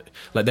Monday, so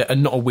that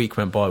not a week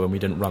went by when we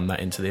didn't run that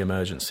into the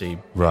emergency.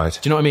 Right.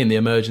 Do you know what I mean? The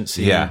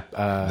emergency. Yeah.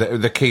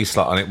 The key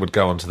slot on it would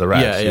go onto the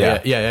rest.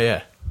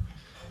 Yeah.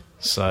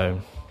 So,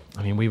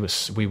 I mean, we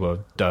were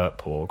dirt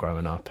poor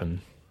growing up,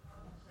 and.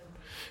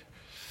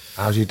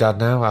 How's your dad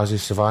now? How's he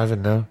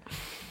surviving now?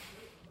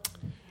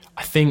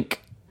 I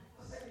think.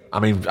 I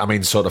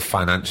mean, sort of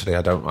financially.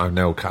 I've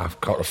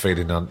got a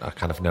feeling I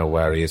kind of know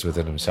where he is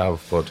within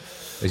himself, but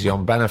is he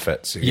on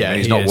benefits? Yeah,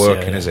 he's not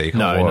working, is he? He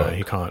can't work. No,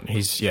 he can't.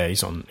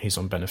 He's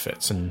on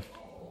benefits, and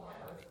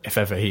if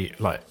ever he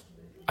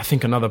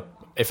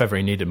if ever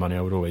he needed money,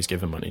 I would always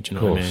give him money. Do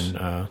you know what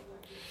I mean?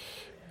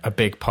 A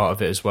big part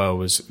of it as well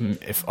was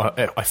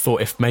I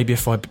thought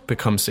if I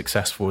become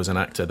successful as an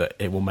actor that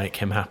it will make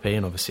him happy,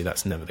 and obviously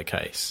that's never the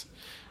case.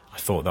 I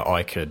thought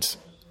that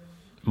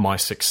my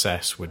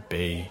success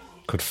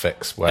could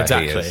fix where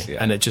he is. Yeah.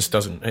 And it just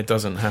doesn't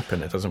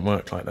happen. It doesn't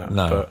work like that.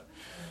 No. But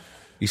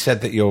you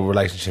said that your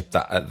relationship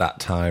at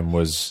that time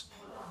was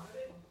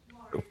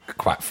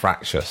quite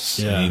fractious.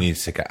 Yeah. And you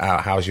needed to get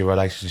out. How's your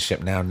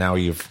relationship now? Now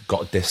you've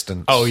got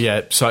distance. Oh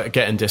yeah, so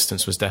getting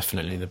distance was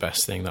definitely the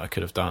best thing that I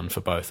could have done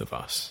for both of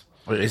us.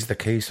 Well, it is the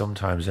key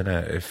sometimes, isn't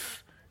it?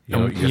 If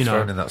you're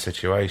thrown in that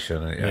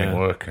situation and it ain't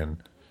working.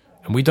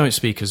 And we don't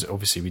speak as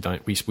obviously we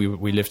don't. We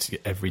lived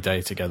every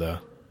day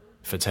together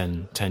for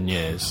 10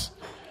 years,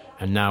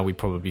 and now we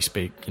probably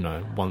speak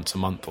once a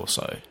month or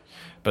so.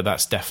 But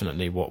that's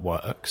definitely what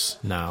works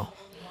now.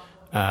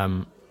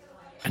 And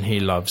he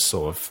loves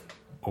sort of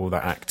all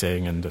the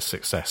acting and the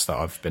success that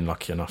I've been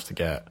lucky enough to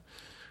get.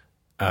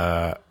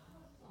 But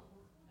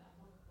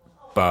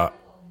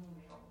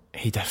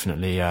he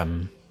definitely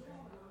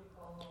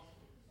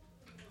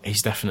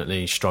he's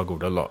definitely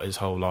struggled a lot his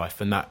whole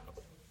life, and that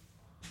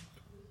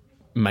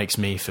makes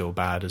me feel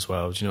bad as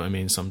well. Do you know what I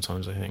mean?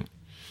 Sometimes I think.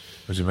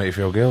 Does it make you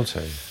feel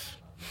guilty?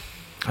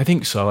 I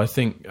think so. I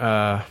think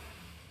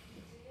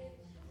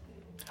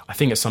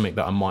it's something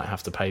that I might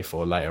have to pay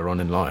for later on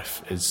in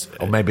life.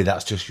 Or maybe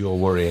that's just your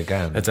worry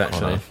again.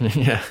 Exactly.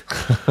 Yeah.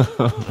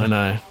 I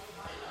know.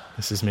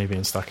 This is me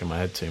being stuck in my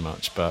head too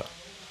much, but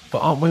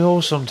aren't we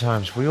all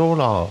sometimes? We all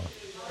are.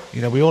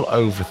 You know, we all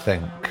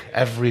overthink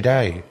every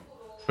day.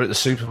 We're at the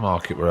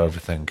supermarket, we're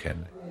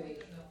overthinking.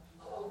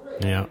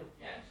 Yeah.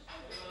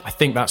 I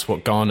think that's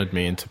what garnered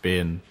me into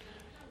being...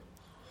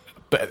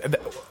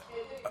 But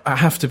I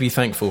have to be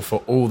thankful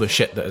for all the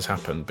shit that has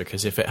happened,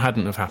 because if it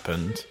hadn't have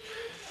happened...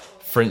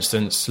 For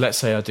instance, let's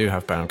say I do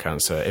have bowel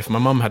cancer. If my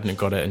mum hadn't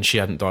got it and she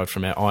hadn't died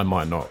from it, I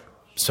might not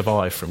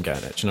survive from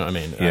getting it. Do you know what I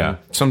mean? Yeah.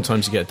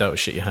 Sometimes you get dealt a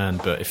shit your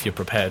hand, but if you're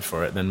prepared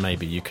for it, then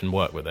maybe you can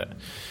work with it.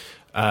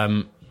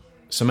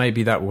 So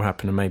maybe that will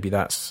happen, and maybe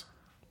that's...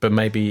 But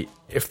maybe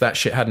if that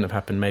shit hadn't have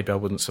happened, maybe I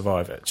wouldn't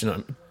survive it. Do you know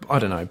what I mean? I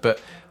don't know. But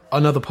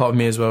another part of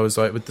me as well is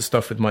like with the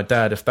stuff with my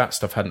dad, if that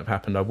stuff hadn't have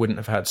happened, I wouldn't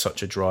have had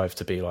such a drive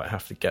to be like,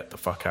 have to get the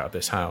fuck out of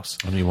this house.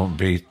 And you won't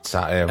be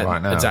sat here right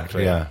now.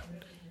 Exactly. Yeah.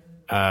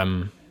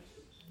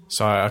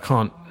 So I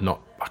can't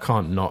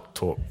not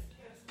talk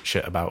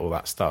shit about all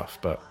that stuff,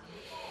 but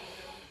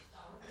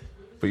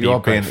you're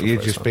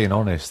just being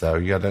honest though.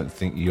 I don't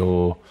think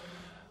you're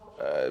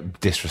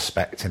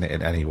disrespecting it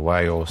in any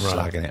way or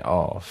slagging it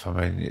off.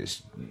 I mean,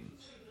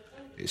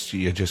 it's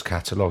you're just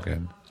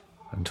cataloguing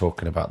and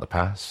talking about the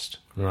past,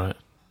 right?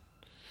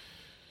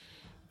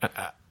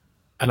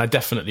 And I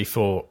definitely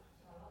thought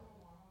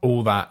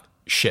all that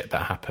shit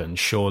that happened,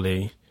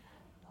 surely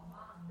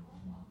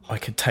I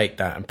could take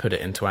that and put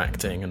it into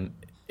acting, and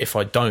if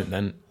I don't,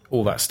 then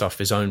all that stuff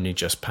is only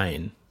just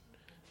pain,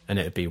 and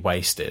it'd be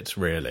wasted,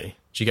 really.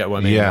 Do you get what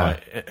I mean? Yeah.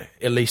 Like,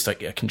 at least I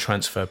can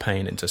transfer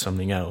pain into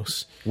something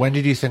else. When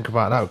did you think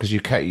about that? Because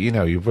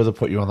your brother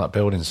put you on that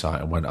building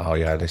site and went, "Oh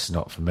yeah, this is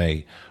not for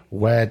me."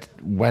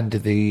 When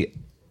did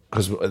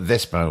because at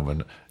this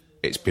moment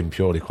it's been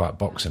purely quite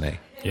boxing-y.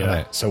 Yeah.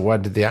 Right? So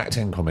when did the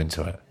acting come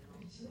into it?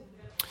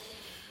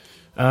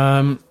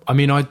 I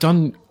mean, I'd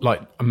done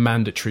like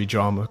mandatory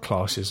drama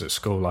classes at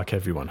school, like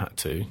everyone had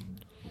to,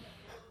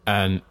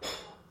 and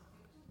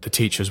the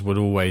teachers would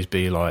always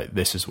be like,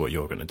 "This is what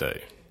you're going to do."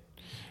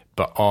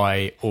 But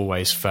I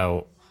always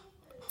felt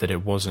that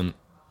it wasn't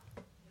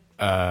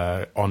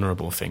an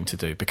honourable thing to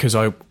do, because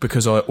I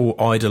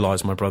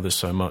idolised my brothers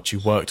so much. Who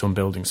worked on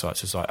building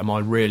sites. It's like, am I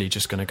really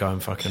just going to go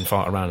and fucking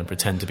fart around and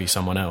pretend to be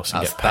someone else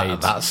and get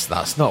paid?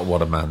 That's not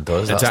what a man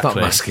does. Exactly. That's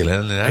not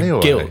masculine in any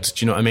way. Guilt,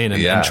 do you know what I mean?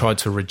 And tried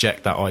to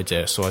reject that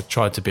idea. So I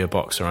tried to be a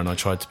boxer and I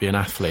tried to be an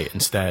athlete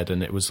instead.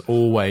 And it was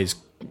always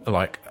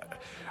like,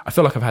 I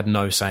feel like I've had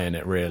no say in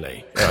it,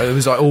 really. It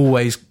was like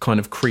always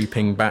kind of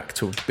creeping back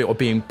to or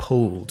being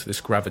pulled,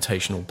 this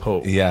gravitational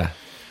pull. Yeah.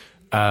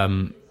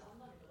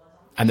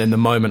 And then the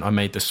moment I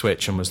made the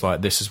switch and was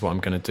like, this is what I'm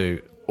going to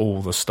do,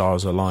 all the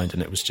stars aligned,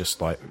 and it was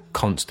just like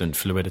constant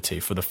fluidity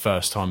for the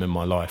first time in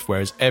my life.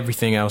 Whereas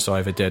everything else I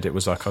ever did, it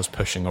was like I was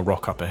pushing a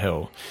rock up a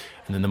hill.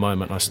 And then the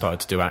moment I started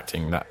to do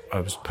acting, that I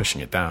was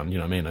pushing it down, you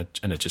know what I mean?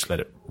 And it just let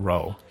it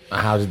roll.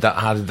 How did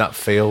that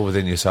feel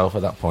within yourself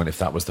at that point, if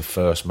that was the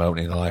first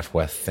moment in life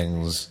where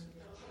things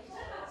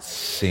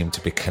seemed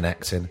to be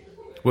connecting?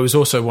 Well, it was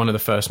also one of the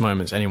first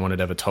moments anyone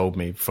had ever told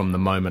me, from the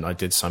moment I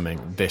did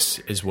something, this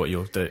is what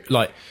you'll do.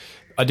 Like,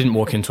 I didn't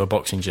walk into a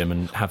boxing gym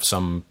and have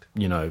some,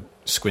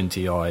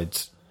 squinty-eyed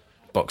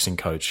boxing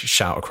coach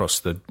shout across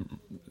the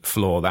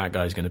floor, that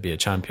guy's going to be a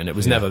champion. It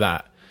was never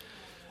that.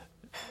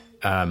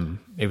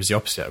 It was the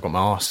opposite. I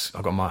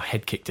got my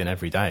head kicked in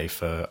every day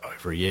for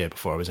over a year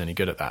before I was any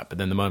good at that. But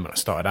then the moment I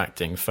started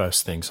acting,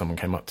 first thing someone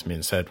came up to me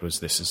and said was,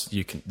 this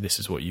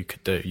is what you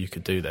could do. You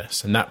could do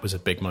this. And that was a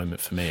big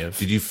moment for me.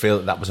 Did you feel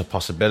that was a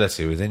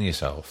possibility within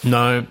yourself?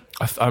 No.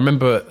 I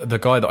remember the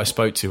guy that I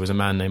spoke to was a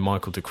man named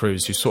Michael de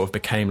Cruz, who sort of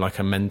became like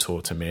a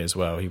mentor to me as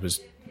well. He was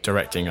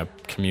directing a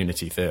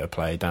community theatre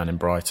play down in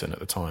Brighton at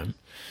the time.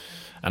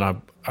 And I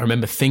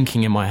remember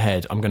thinking in my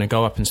head, I'm going to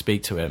go up and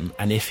speak to him,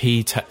 and if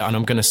and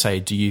I'm going to say,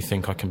 do you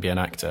think I can be an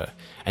actor?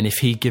 And if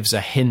he gives a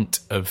hint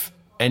of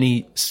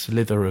any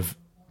slither of,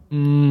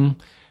 I'm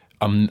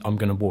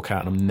going to walk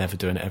out and I'm never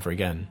doing it ever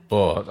again.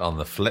 But on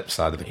the flip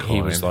side of the coin,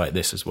 he was like,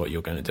 this is what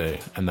you're going to do.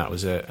 And that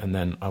was it. And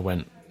then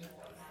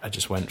I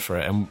just went for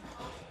it. And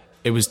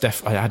it was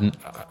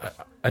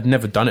I'd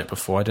never done it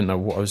before. I didn't know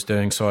what I was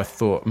doing. So I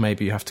thought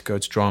maybe you have to go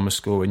to drama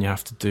school and you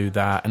have to do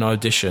that. And I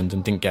auditioned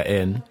and didn't get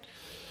in.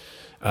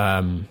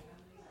 How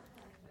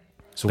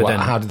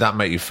did that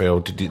make you feel?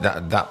 Did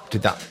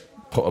that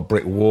put a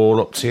brick wall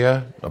up to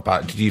you?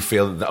 Did you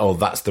feel that,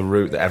 that's the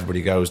route that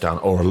everybody goes down,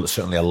 or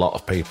certainly a lot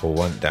of people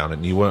went down,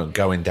 and you weren't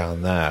going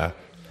down there?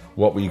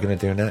 What were you going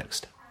to do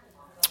next?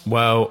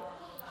 Well,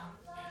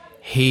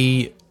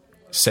 he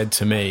said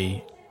to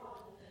me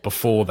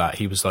before that,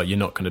 he was like, you're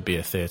not going to be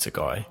a theatre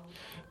guy,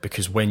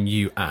 because when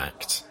you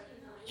act,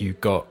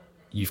 you've got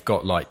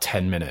like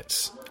 10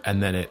 minutes,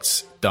 and then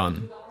it's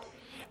done.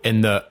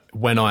 In that,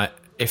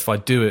 if I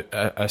do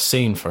a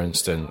scene, for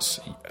instance,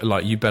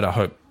 like, you better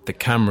hope the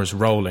camera's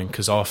rolling,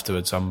 because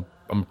afterwards I'm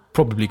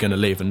probably going to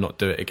leave and not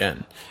do it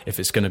again if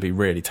it's going to be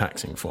really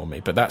taxing for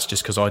me. But that's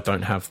just because I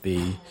don't have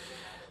the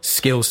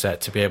skill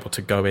set to be able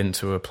to go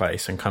into a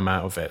place and come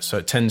out of it. So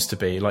it tends to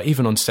be like,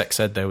 even on Sex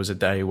Ed, there was a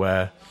day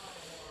where,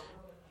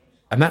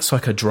 and that's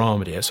like a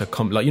dramedy, it's like,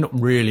 you're not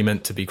really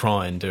meant to be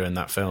crying doing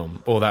that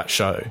film or that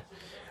show.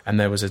 And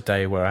there was a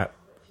day where I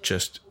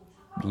just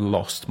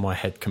lost my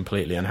head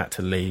completely and had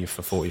to leave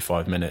for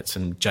 45 minutes.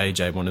 And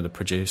JJ, one of the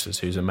producers,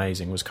 who's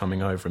amazing, was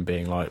coming over and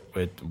being like,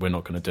 we're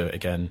not going to do it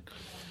again.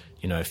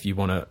 You know, if you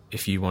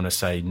want to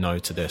say no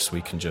to this,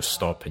 we can just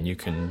stop, and we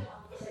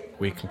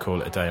can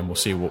call it a day, and we'll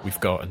see what we've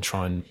got and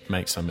try and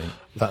make something.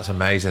 That's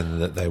amazing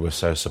that they were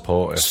so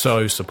supportive.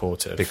 So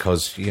supportive.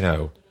 Because, you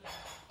know,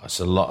 it's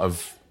a lot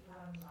of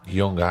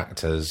young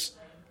actors,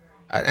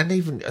 and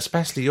even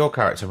especially your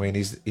character. I mean,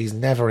 he's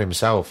never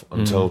himself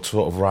until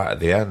sort of right at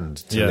the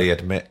end, till he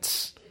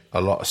admits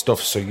a lot of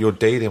stuff. So you're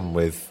dealing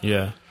with,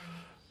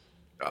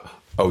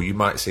 oh, you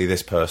might see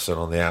this person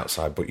on the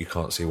outside, but you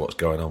can't see what's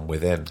going on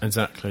within.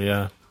 Exactly,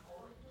 yeah.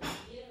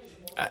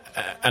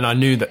 And I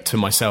knew that to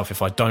myself,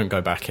 if I don't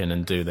go back in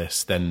and do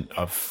this, then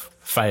I've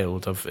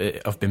failed.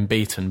 I've been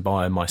beaten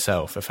by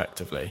myself,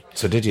 effectively.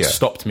 So did you? It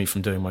stopped me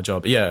from doing my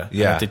job. Yeah.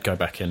 I did go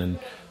back in and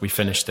we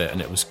finished it,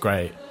 and it was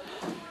great.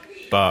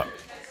 But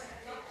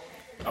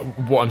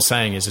what I'm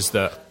saying is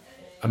that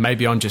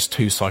maybe I'm just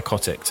too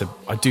psychotic to.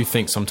 I do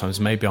think sometimes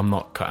maybe I'm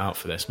not cut out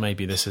for this.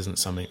 Maybe this isn't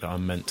something that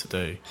I'm meant to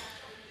do,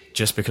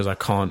 just because I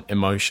can't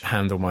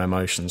handle my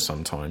emotions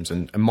sometimes.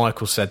 And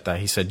Michael said that.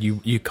 He said,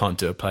 you can't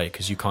do a play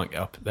because you can't get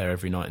up there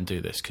every night and do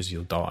this because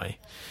you'll die.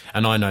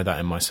 And I know that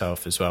in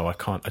myself as well.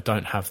 I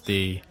don't have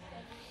the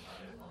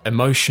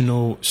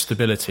emotional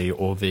stability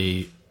or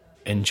the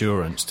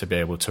endurance to be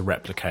able to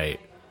replicate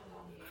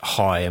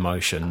high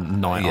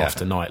emotion night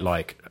after night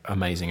like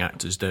amazing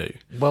actors do.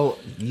 Well,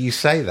 you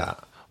say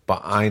that,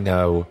 but I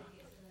know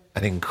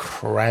an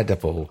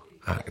incredible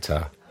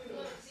actor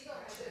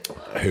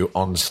who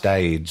on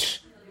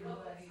stage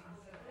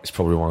is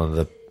probably one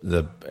of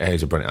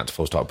he's a brilliant actor,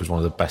 full stop, but he's one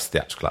of the best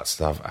theatrical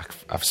actors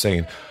I've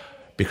seen,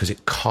 because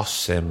it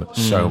costs him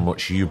so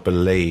much. You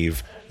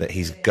believe that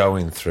he's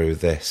going through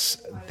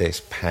this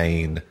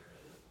pain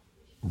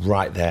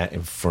right there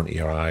in front of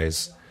your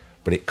eyes,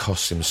 but it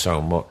costs him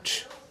so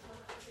much.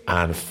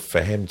 And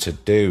for him to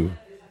do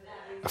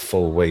a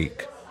full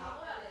week,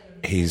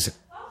 he's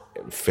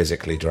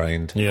physically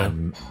drained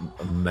and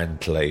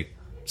mentally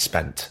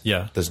spent.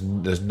 Yeah. There's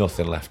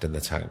nothing left in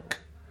the tank.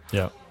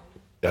 Yeah.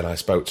 And I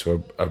spoke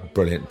to a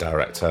brilliant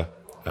director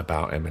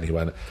about him, and he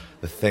went,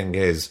 the thing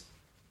is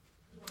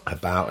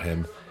about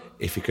him,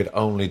 if he could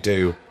only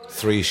do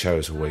 3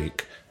 shows a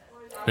week,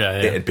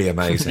 it'd be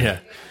amazing.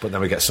 But then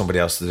we get somebody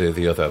else to do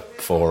the other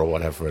 4 or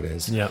whatever it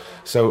is. Yeah.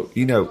 So,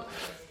 you know,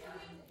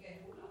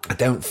 I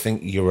don't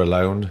think you're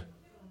alone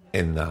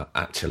in that,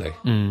 actually.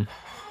 And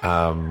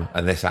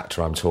this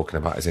actor I'm talking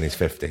about is in his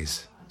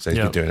 50s. So he's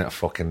been doing it a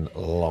fucking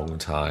long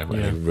time,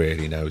 and he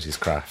really knows his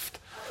craft.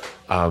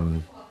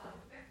 And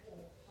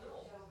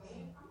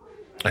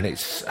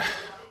it's,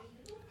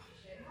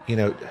 you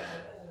know,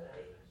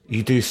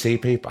 you do see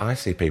people, I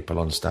see people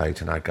on stage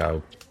and I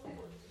go,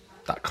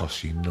 that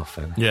costs you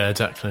nothing. Yeah,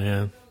 exactly,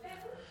 yeah.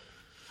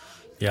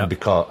 And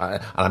because,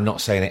 and I'm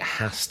not saying it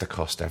has to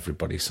cost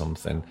everybody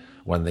something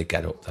when they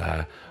get up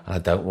there, and I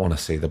don't want to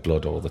see the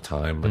blood all the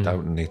time. I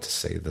don't need to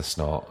see the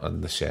snot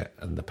and the shit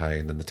and the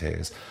pain and the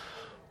tears.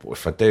 But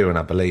if I do and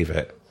I believe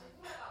it,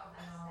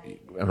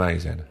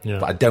 amazing. Yeah.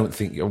 But I don't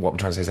think, what I'm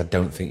trying to say is I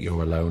don't think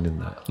you're alone in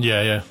that.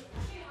 Yeah, yeah.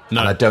 No.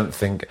 And I don't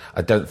think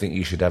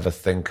you should ever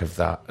think of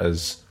that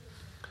as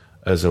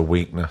a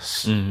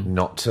weakness,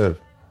 not to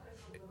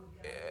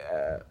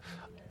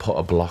put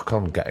a block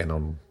on getting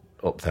on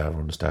up there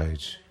on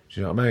stage.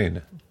 Do you know what I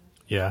mean?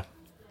 Yeah.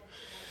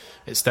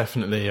 It's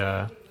definitely,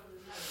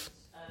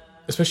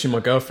 especially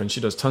my girlfriend,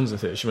 she does tons of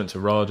theatre. She went to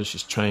RADA,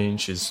 she's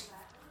trained, she's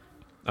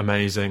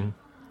amazing.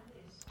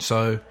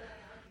 So,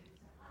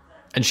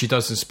 and she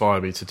does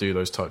inspire me to do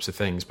those types of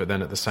things, but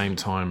then at the same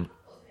time,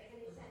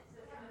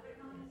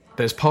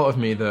 there's part of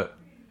me that,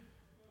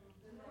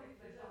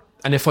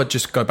 and if I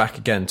just go back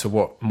again to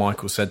what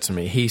Michael said to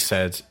me, he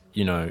said,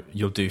 you know,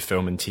 you'll do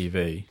film and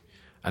TV,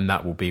 and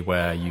that will be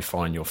where you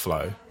find your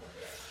flow.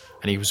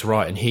 And he was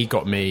right, and he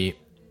got me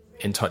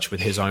in touch with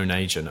his own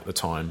agent at the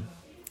time,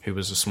 who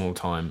was a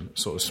small-time,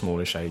 sort of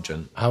smallish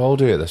agent. How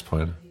old are you at this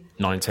point?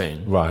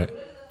 19. Right.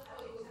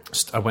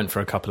 I went for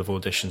a couple of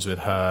auditions with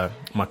her.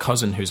 My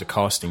cousin, who's a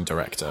casting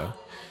director,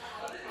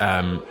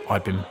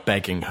 I'd been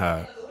begging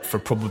her for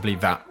probably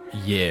that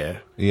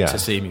year to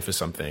see me for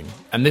something.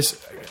 And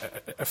this,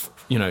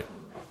 you know,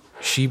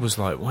 she was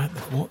like,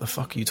 what the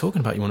fuck are you talking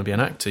about? You want to be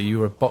an actor? You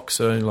were a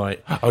boxer,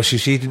 like... Oh,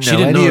 she didn't know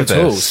any of at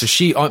all. this.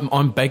 So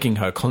I'm begging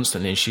her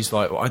constantly, and she's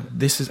like,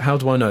 how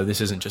do I know this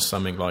isn't just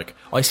something like...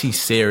 I see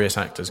serious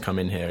actors come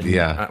in here,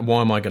 and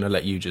why am I going to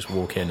let you just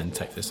walk in and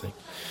take this thing?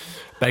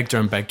 Begged her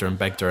and begged her and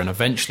begged her, and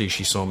eventually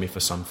she saw me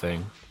for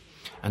something.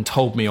 and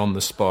told me on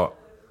the spot,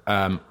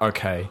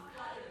 okay,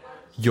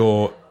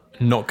 you're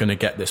not going to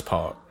get this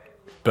part,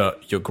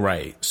 but you're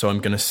great. So I'm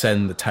going to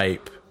send the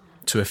tape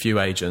to a few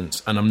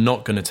agents, and I'm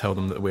not going to tell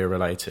them that we're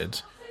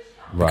related.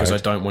 Right. Because I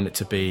don't want it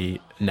to be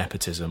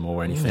nenepotism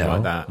or anything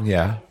like that.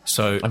 Yeah.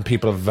 So, and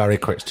people are very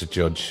quick to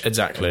judge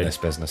exactly in this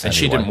business. And anyway.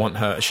 she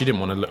didn't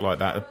want to look like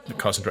that. The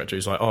casting director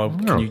was like, "Oh,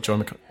 can you join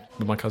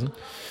with my cousin?"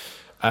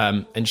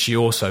 And she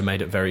also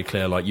made it very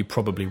clear, like, you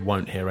probably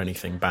won't hear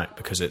anything back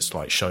because it's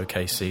like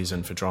showcase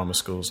season for drama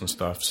schools and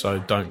stuff. So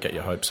don't get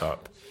your hopes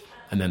up.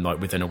 And then, like,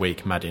 within a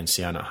week, Maddie and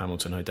Sienna at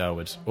Hamilton Hotel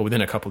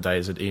within a couple of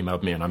days, had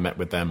emailed me, and I met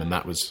with them, and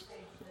that was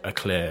a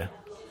clear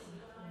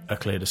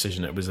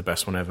decision. It was the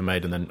best one I ever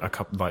made. And then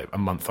a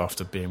month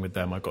after being with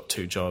them, I got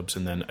 2 jobs,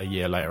 and then a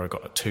year later I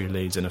got 2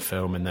 leads in a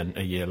film, and then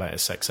a year later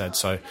sex ed.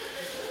 So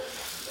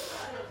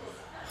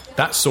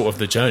that's sort of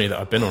the journey that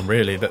I've been on,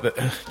 really. Do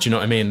you know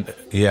what I mean?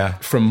 Yeah.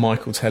 From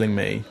Michael telling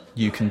me,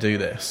 you can do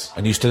this.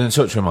 And you still in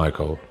touch with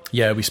Michael?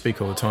 Yeah, we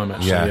speak all the time,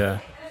 actually. Yeah.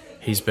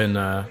 He's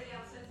been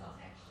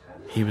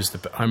he was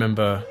I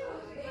remember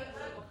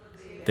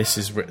this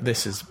is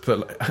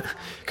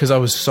because I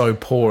was so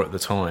poor at the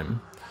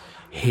time.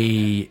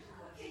 When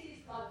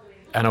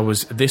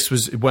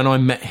I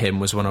met him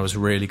was when I was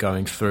really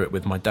going through it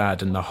with my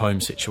dad, and the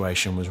home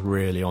situation was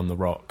really on the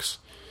rocks,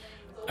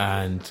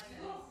 and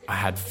I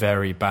had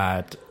very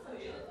bad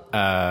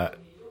I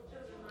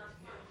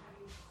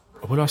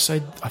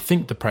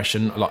think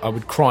depression. Like, I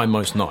would cry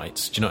most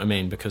nights. Do you know what I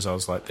mean? Because I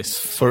was like,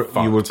 this.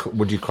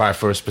 Would you cry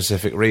for a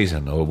specific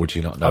reason, or would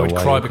you not know? I would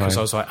why cry you were because crying?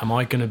 I was like, am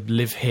I going to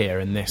live here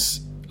in this?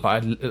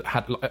 Like,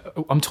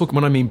 I'm talking,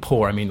 when I mean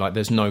poor, I mean like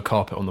there's no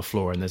carpet on the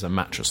floor and there's a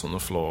mattress on the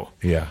floor.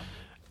 Yeah.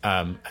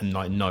 And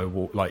like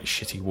no like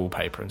shitty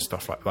wallpaper and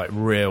stuff like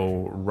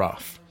real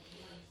rough.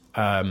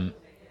 And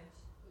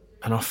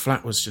our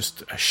flat was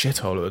just a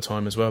shithole at the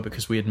time as well,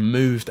 because we had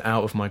moved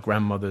out of my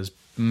grandmother's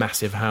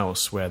massive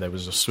house where there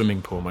was a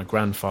swimming pool. My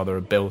grandfather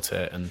had built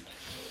it, and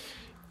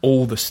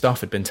all the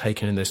stuff had been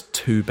taken in this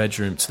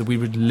 2-bedroom. So we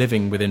were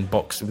living within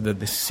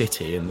this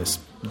city and this,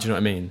 do you know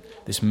what I mean?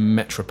 This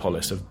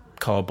metropolis of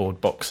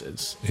cardboard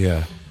boxes.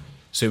 Yeah.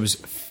 So it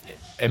was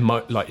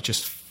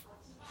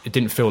it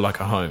didn't feel like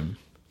a home.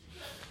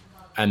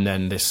 And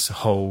then this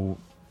whole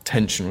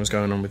tension was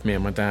going on with me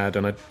and my dad,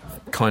 and I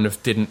kind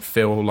of didn't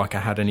feel like I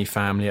had any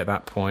family at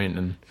that point.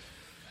 And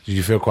did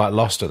you feel quite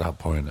lost at that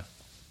point?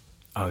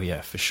 oh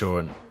yeah, for sure.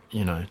 And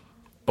you know,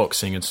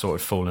 boxing had sort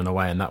of fallen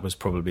away, and that was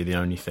probably the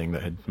only thing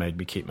that had made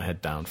me keep my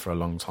head down for a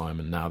long time.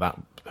 And now that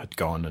had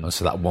gone, and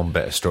so that one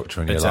bit of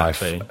structure in your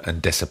life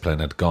and discipline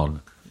had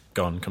gone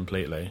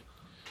completely.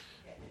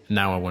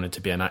 Now I wanted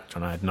to be an actor,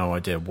 and I had no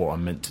idea what I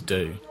meant to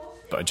do,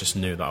 but I just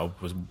knew that I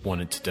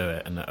wanted to do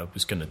it, and that I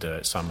was going to do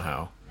it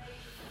somehow.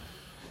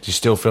 Do you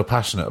still feel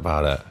passionate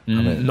about it?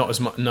 Not as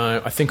much.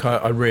 No, I think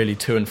I really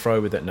to and fro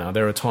with it now.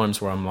 There are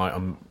times where I'm like,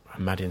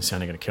 Maddie and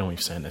Sienna are going to kill me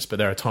for saying this, but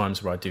there are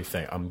times where I do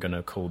think I'm going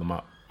to call them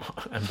up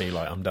and be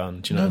like, I'm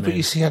done. Do you know what I mean? But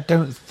you see, I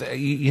don't.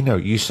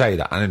 You say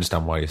that. I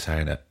understand why you're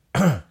saying it,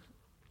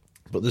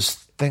 but there's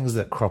things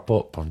that crop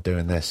up on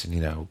doing this,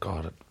 and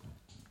God,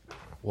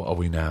 what are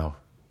we now?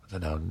 I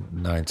don't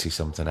know,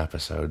 90-something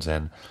episodes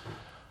in,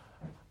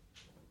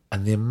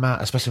 and the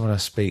amount, especially when I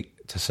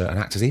speak to certain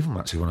actors, even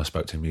actually when I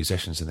spoke to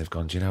musicians, and they've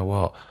gone, do you know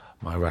what?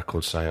 My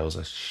record sales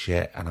are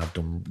shit, and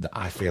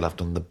I feel I've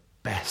done the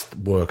best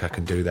work I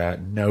can do there.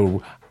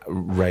 No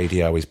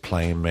radio is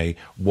playing me.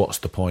 What's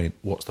the point?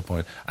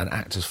 And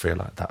actors feel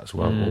like that as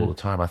well all the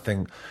time. I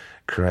think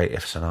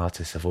creatives and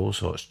artists of all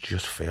sorts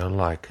just feel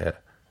like it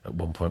at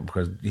one point,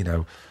 because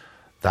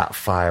that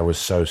fire was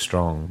so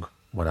strong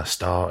when I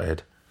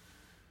started,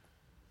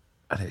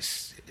 and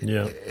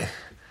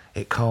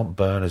it can't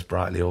burn as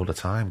brightly all the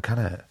time, can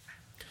it?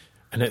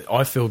 And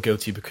I feel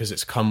guilty because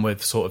it's come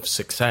with sort of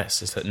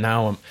success. Is that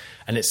now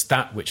and it's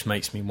that which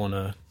makes me want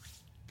to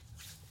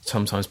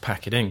sometimes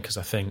pack it in, because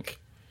I think,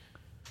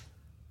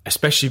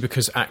 especially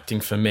because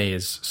acting for me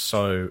is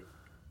so,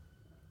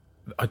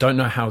 I don't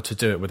know how to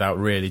do it without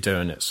really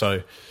doing it.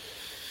 So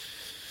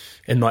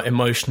in like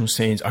emotional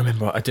scenes, I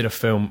remember I did a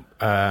film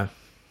a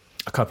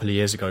couple of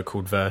years ago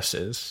called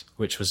Verses,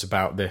 which was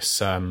about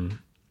this,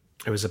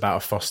 it was about a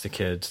foster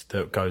kid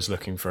that goes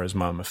looking for his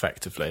mum,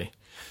 effectively,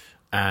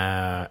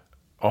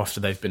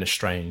 after they've been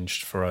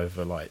estranged for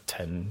over like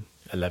 10,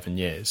 11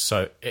 years.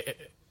 So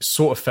it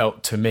sort of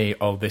felt to me,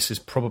 this is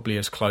probably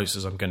as close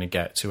as I'm going to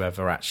get to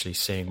ever actually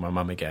seeing my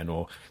mum again,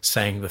 or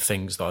saying the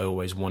things that I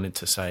always wanted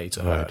to say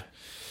to her.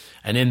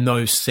 And in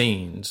those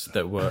scenes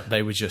they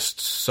were just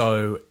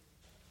so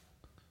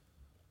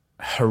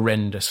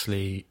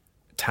horrendously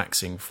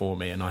taxing for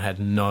me, and I had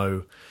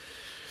no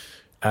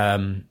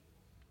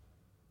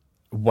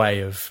way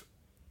of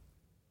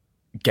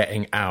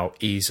getting out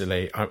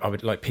easily. I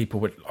would like, people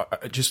would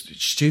just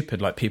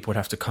stupid, like people would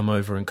have to come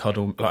over and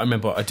cuddle. Like, I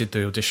remember I did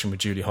the audition with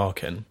Julie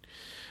Harkin,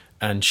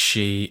 and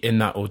in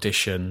that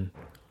audition,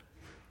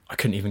 I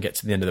couldn't even get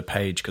to the end of the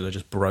page because I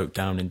just broke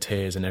down in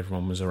tears, and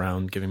everyone was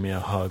around giving me a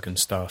hug and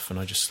stuff. And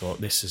I just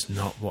thought, this is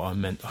not what I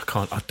meant. I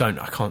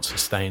can't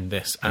sustain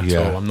this at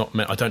all.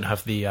 I don't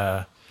have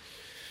the,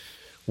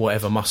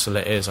 whatever muscle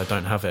it is, I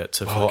don't have it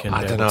to fucking.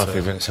 I don't know if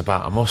even it's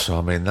about a muscle.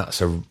 I mean, that's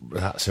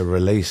a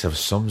release of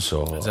some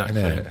sort. Exactly.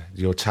 Isn't it?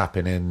 You're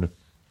tapping in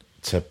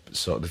to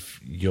sort of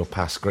your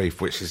past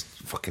grief, which is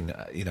fucking,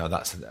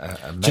 that's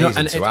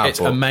amazing. It's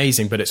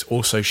amazing, but it's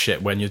also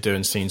shit when you're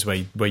doing scenes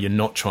where you're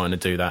not trying to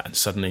do that, and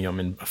suddenly I'm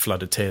in a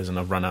flood of tears and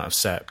I've run out of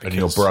set and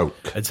you're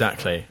broke.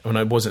 Exactly. When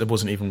it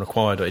wasn't even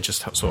required. It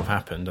just sort of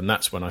happened, and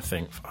that's when I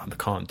think, I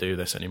can't do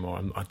this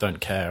anymore. I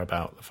don't care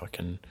about the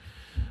fucking.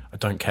 I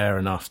don't care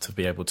enough to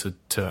be able to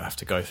have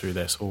to go through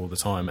this all the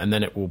time, and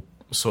then it will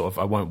sort of.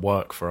 I won't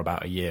work for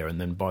about a year,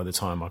 and then by the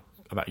time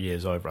that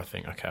year's over, I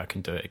think, okay, I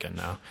can do it again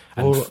now.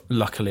 And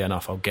luckily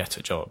enough, I'll get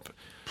a job.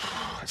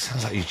 It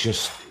sounds like you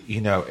just,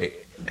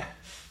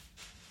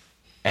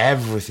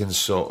 everything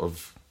sort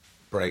of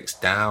breaks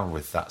down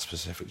with that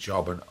specific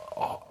job, and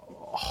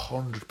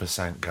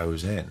 100%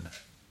 goes in.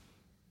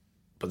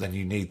 But then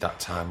you need that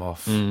time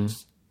off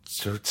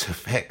to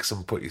fix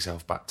and put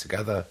yourself back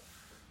together.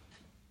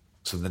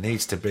 So there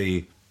needs to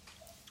be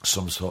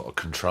some sort of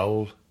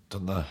control,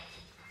 doesn't there?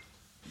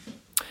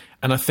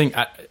 And I think,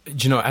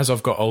 as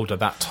I've got older,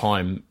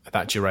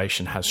 that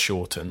duration has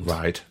shortened.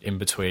 Right. In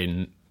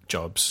between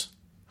jobs,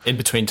 in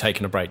between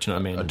taking a break, do you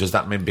know what I mean? And does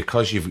that mean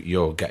because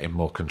you're getting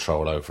more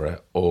control over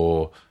it,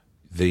 or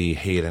the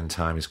healing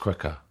time is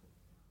quicker?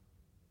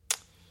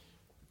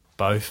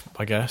 Both,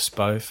 I guess,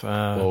 both.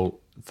 Well,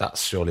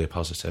 that's surely a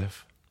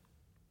positive.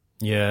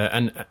 Yeah,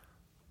 and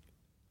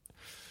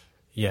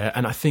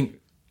I think,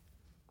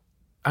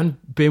 and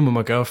being with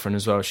my girlfriend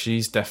as well,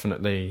 she's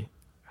definitely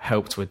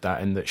helped with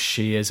that, in that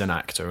she is an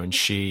actor, and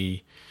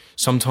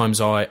sometimes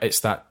I'll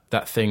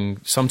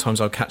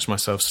catch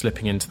myself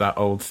slipping into that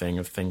old thing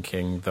of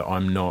thinking that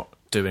I'm not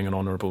doing an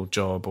honourable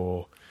job,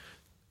 or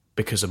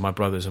because of my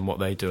brothers and what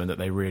they do, and that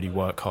they really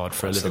work hard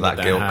for a living with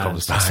their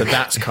hands. So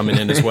that's coming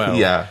in as well.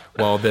 Yeah.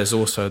 While there's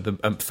also the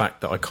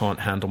fact that I can't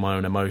handle my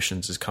own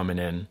emotions is coming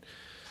in.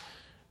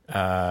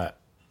 And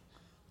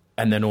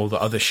then all the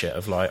other shit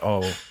of like,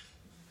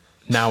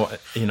 now,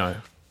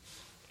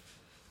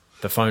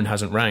 the phone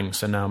hasn't rang,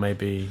 so now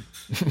maybe...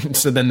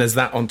 so then there's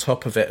that on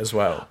top of it as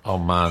well. Oh,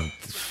 man.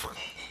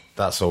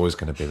 That's always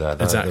going to be there.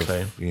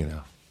 Exactly.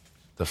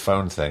 The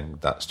phone thing,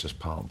 that's just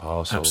part and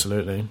parcel.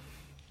 Absolutely.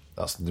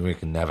 We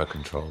can never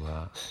control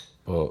that.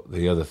 But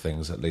the other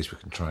things, at least we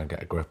can try and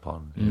get a grip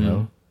on, you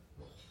know?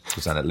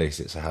 Because then at least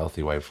it's a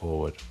healthy way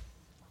forward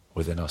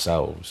within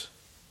ourselves.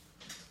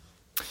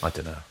 I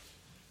don't know.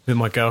 With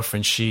my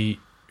girlfriend,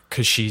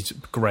 because she's a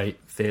great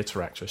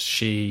theatre actress,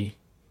 she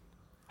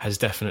has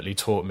definitely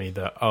taught me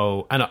that,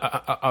 and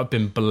I've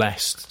been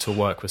blessed to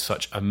work with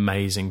such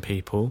amazing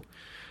people.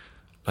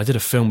 I did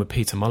a film with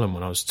Peter Mullen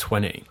when I was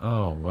 20.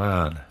 Oh,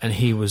 man. And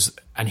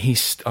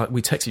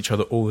we text each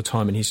other all the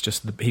time, and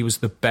he was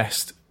the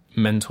best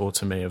mentor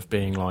to me, of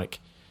being like,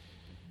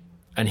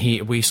 and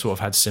we sort of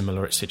had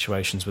similar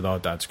situations with our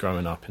dads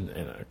growing up in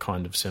a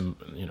kind of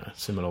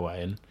similar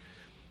way. And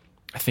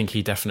I think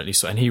he definitely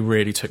and he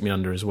really took me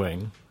under his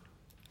wing,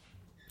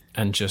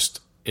 and just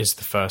is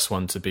the first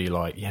one to be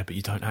like, yeah, but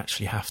you don't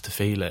actually have to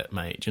feel it,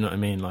 mate. Do you know what I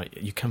mean? Like,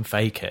 you can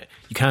fake it.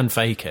 You can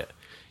fake it.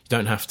 You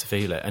don't have to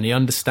feel it. And he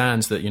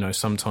understands that,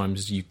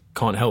 sometimes you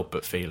can't help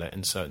but feel it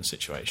in certain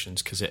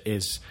situations, because it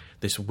is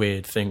this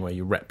weird thing where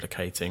you're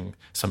replicating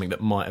something that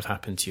might have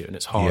happened to you, and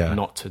it's hard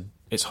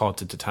it's hard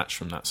to detach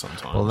from that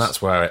sometimes. Well,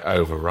 that's where it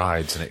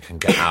overrides and it can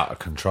get out of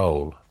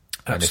control.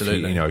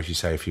 Absolutely. And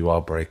if you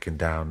are breaking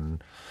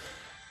down,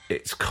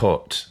 it's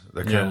cut,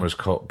 the camera's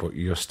cut, but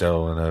you're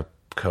still in a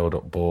curled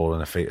up ball in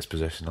a fetus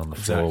position on the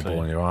floor,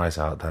 bawling your eyes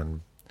out,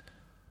 then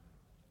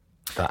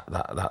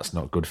that's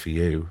not good for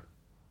you.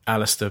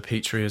 Alistair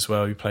Petrie as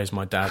well, who plays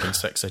my dad in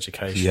Sex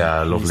Education.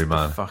 Yeah, lovely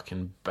man. The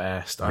fucking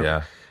best.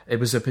 It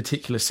was a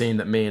particular scene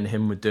that me and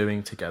him were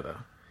doing together.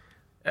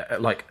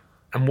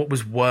 And what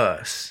was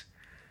worse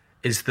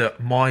is that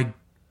my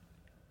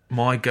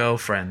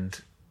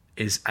girlfriend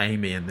is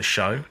Amy in the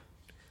show.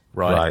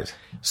 Right.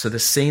 So the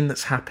scene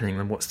that's happening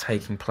and what's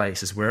taking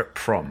place is we're at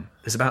prom.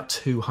 There's about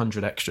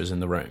 200 extras in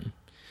the room.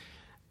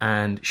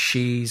 And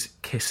she's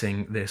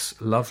kissing this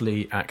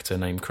lovely actor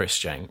named Chris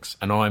Jenks.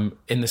 And I'm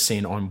in the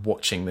scene, I'm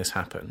watching this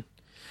happen.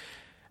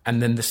 And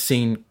then the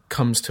scene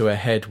comes to a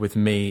head with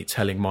me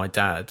telling my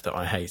dad that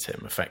I hate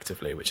him,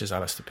 effectively, which is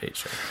Alistair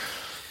Petrie.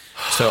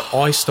 So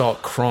I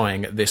start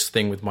crying at this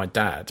thing with my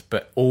dad,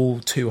 but all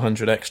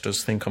 200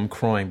 extras think I'm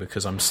crying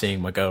because I'm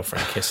seeing my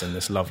girlfriend kissing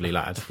this lovely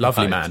lad.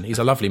 Lovely man. He's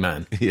a lovely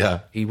man. Yeah.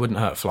 He wouldn't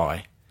hurt a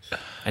fly.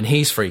 And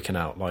he's freaking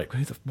out, like,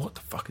 what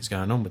the fuck is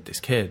going on with this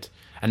kid?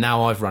 And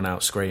now I've run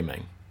out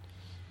screaming.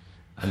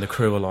 And the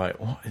crew are like,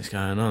 what is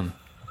going on?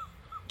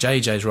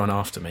 JJ's run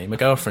after me. My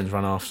girlfriend's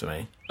run after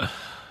me.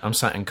 I'm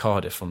sat in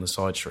Cardiff on the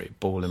side street,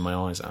 bawling my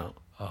eyes out.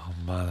 Oh,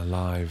 man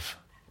alive.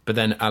 But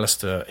then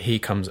Alistair, he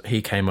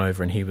came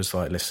over and he was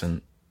like,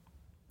 listen,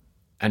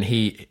 and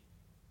he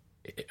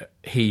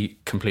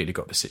completely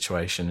got the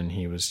situation, and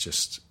he was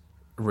just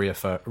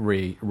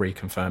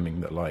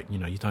reconfirming that, like, you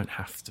know, you don't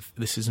have to.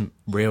 This isn't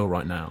real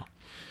right now.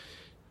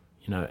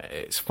 You know,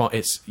 it's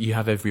fine. You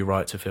have every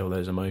right to feel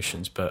those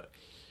emotions, but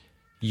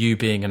you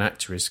being an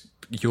actor is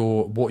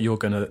your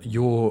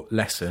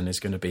lesson is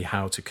gonna be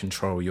how to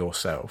control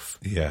yourself.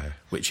 Yeah,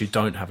 which you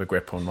don't have a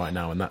grip on right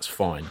now, and that's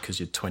fine because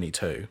you're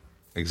 22.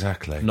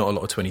 Exactly. Not a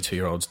lot of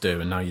 22-year-olds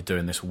do, and now you're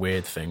doing this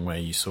weird thing where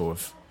you sort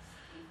of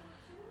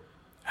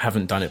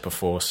haven't done it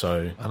before,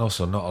 so... And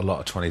also, not a lot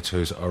of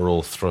 22s are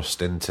all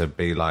thrust into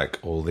be like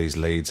all these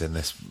leads in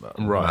this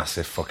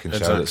massive fucking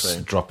show that's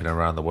dropping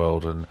around the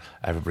world, and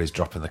everybody's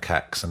dropping the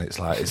kecks, and it's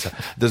like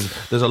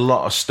there's a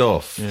lot of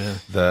stuff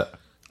that,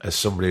 as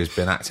somebody who's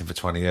been acting for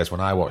 20 years, when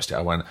I watched it,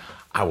 I went,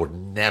 I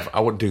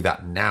wouldn't do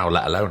that now,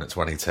 let alone at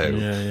 22. Do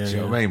you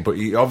know what I mean? But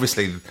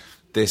obviously,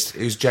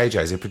 who's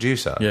JJ? Is he a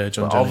producer? Yeah,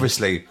 John.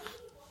 Obviously,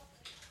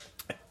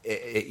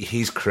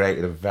 he's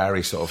created a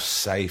very sort of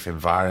safe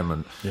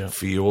environment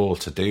for you all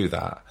to do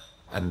that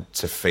and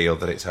to feel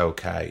that it's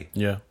okay.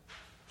 Yeah.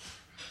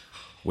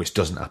 Which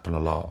doesn't happen a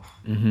lot.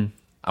 Mm-hmm.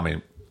 I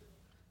mean,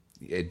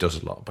 it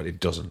does a lot, but it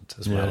doesn't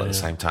as well. At the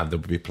same time, there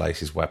would be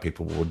places where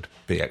people would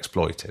be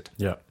exploited.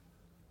 Yeah.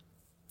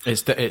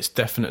 It's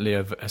definitely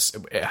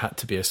it had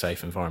to be a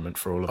safe environment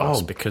for all of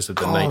us because of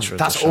the nature of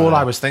the show. That's all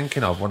I was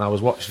thinking of when I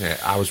was watching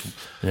it. I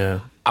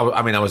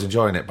mean, I was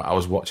enjoying it, but I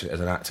was watching it as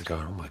an actor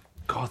going, oh my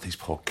God, these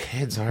poor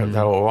kids, I hope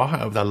they're all right, I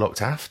hope they're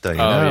looked after, you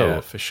know?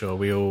 Yeah, for sure.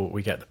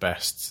 We get the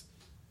best.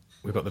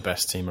 We've got the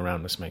best team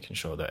around us making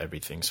sure that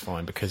everything's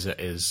fine, because it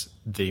is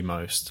the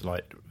most,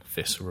 like,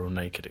 visceral,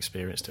 naked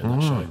experience doing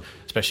that show,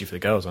 especially for the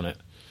girls on it.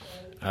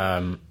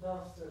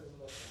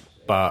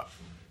 But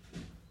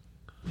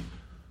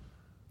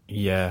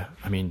yeah,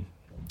 I mean,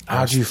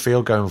 how do you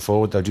feel going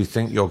forward, though? Do you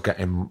think you're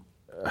getting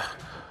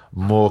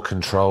more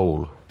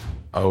control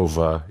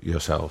over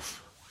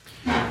yourself?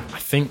 I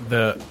think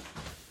that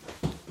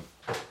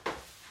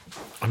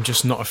I'm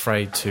just not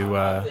afraid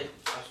to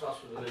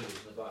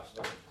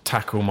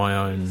tackle my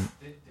own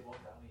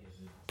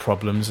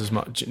problems as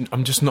much.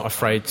 I'm just not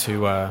afraid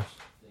to. I'm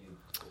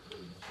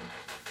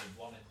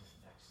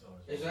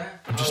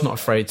just not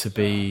afraid to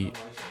be.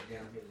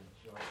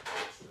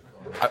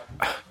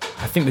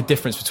 I think the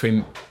difference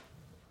between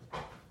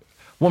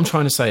what I'm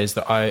trying to say is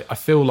that I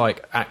feel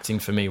like acting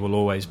for me will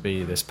always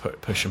be this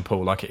push and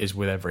pull, like it is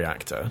with every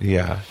actor.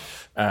 Yeah.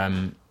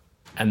 And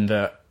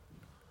that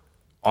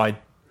I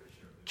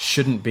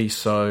shouldn't be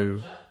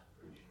so...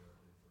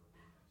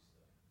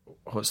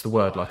 What's the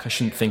word? Like, I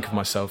shouldn't think of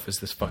myself as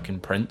this fucking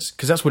prince.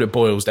 Because that's what it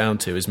boils down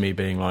to, is me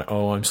being like,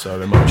 oh, I'm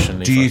so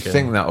emotionally... Do you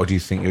think that, or do you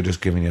think you're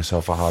just giving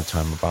yourself a hard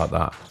time about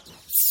that?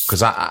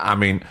 Because, I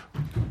mean,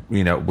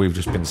 you know, we've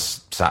just been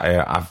sat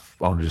here, I've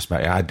only just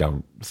met you, I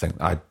don't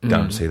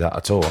see that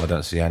at all. I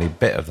don't see any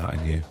bit of that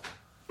in you.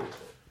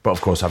 But,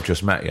 of course, I've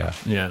just met you.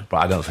 Yeah. But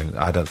I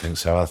don't think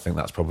so. I think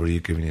that's probably you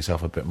giving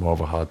yourself a bit more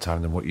of a hard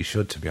time than what you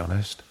should, to be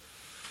honest.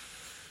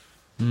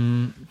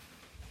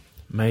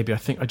 Maybe.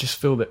 I just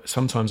feel that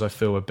sometimes I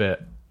feel a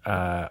bit...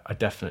 I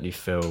definitely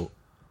feel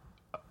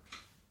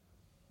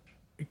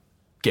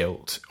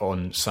guilt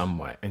in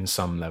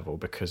some level,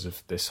 because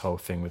of this whole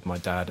thing with my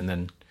dad. And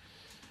then,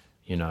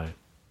 you know,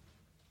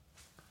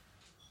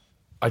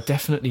 I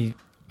definitely...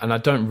 And I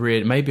don't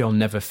really... Maybe I'll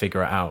never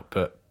figure it out,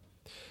 but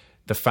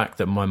the fact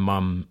that my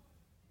mum...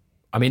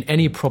 I mean,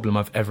 any problem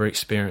I've ever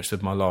experienced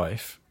with my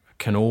life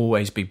can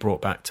always be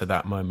brought back to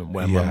that moment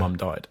where my mum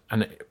died.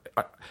 And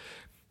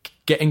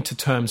getting to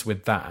terms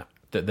with that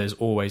there's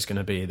always going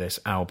to be this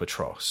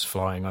albatross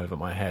flying over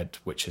my head,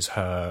 which is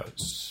her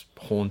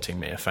haunting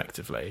me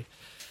effectively.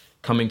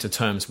 Coming to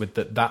terms with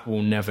that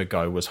will never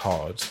go was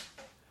hard.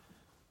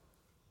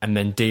 And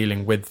then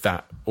dealing with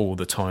that all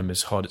the time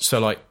is hard.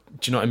 So, like,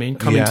 do you know what I mean?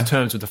 Coming to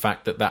terms with the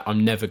fact that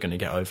I'm never going to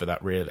get over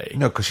that, really.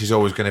 No, because she's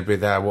always going to be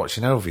there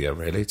watching over you,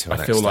 really, to an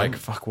extent. I feel like,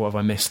 fuck, what have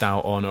I missed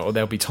out on? Or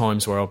there'll be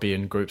times where I'll be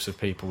in groups of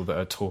people that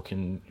are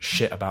talking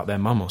shit about their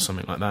mum or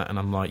something like that, and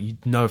I'm like, you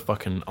no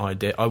fucking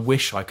idea. I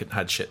wish I could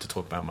had shit to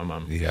talk about my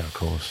mum. Yeah, of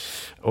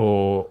course.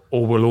 Or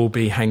we'll all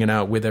be hanging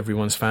out with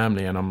everyone's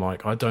family, and I'm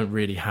like, I don't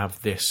really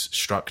have this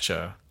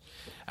structure.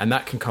 And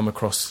that can come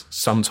across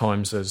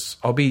sometimes as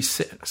I'll be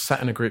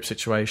sat in a group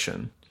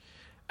situation,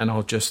 and I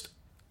was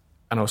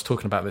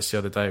talking about this the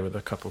other day with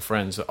a couple of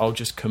friends, that I'll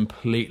just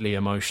completely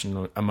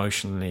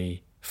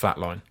emotionally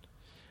flatline.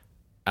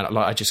 And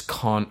like, I just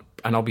can't,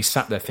 and I'll be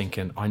sat there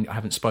thinking, I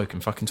haven't spoken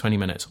fucking 20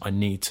 minutes. I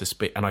need to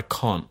speak, and I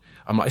can't.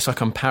 I'm like, it's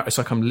like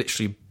I'm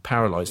literally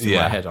paralyzed in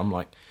my head. I'm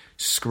like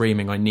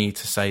screaming, I need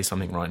to say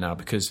something right now,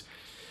 because,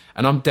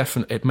 and I'm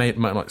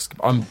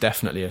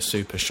definitely a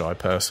super shy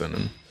person,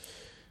 and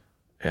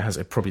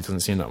it probably doesn't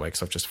seem that way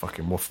because I've just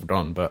fucking waffled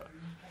on, but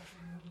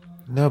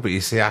no, but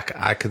you see,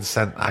 I can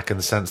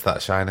sense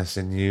that shyness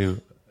in you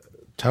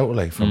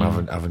totally from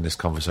having this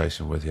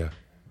conversation with you.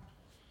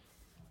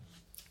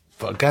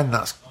 But again,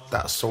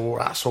 that's all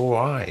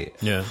right.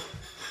 Yeah,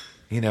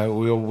 you know,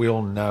 we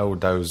all know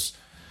those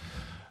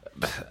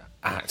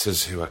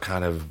actors who are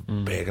kind of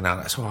big and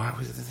that's all right.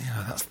 You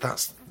know,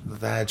 that's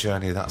their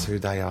journey. That's who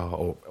they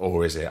are,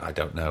 or is it? I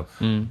don't know.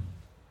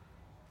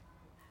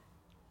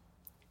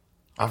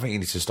 I think you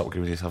need to stop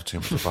giving yourself too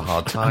much of a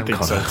hard time, think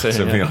Connor, so too,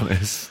 to be yeah.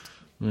 honest.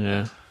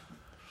 Yeah.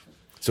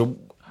 So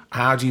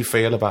how do you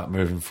feel about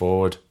moving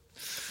forward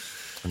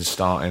and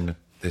starting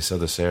this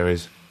other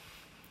series?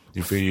 Do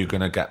you feel you're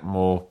going to get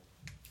more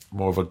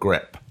of a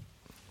grip?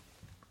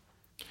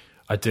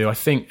 I do. I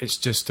think it's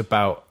just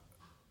about...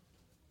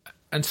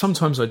 And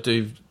sometimes I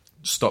do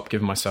stop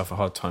giving myself a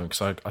hard time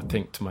because I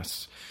think to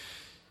myself...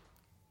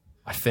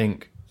 I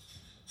think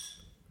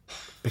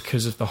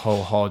because of the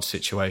whole hard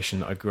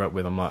situation that I grew up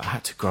with, I'm like, I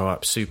had to grow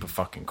up super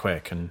fucking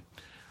quick and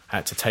I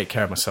had to take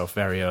care of myself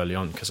very early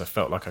on because I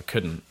felt like I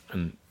couldn't.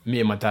 And me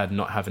and my dad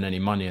not having any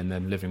money and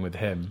then living with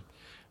him,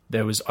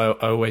 I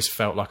always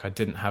felt like I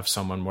didn't have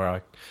someone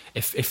where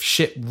if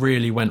shit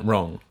really went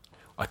wrong,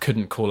 I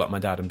couldn't call up my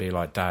dad and be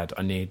like, Dad,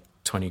 I need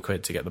 20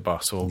 quid to get the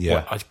bus, or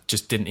Yeah. I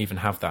just didn't even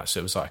have that. So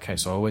it was like, okay,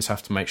 so I always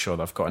have to make sure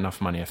that I've got enough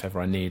money if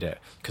ever I need it,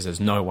 because there's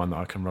no one that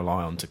I can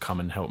rely on to come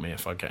and help me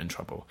if I get in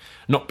trouble.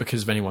 Not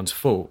because of anyone's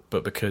fault,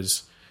 but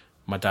because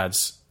my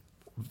dad's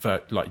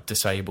like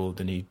disabled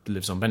and he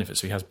lives on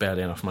benefits, so he has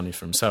barely enough money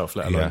for himself,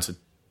 let alone to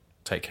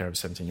take care of a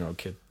 17-year-old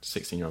kid,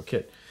 16-year-old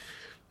kid.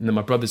 And then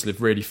my brothers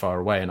live really far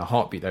away. In a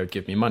heartbeat, they would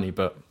give me money,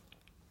 but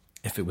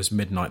if it was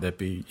midnight, there'd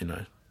be,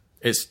 and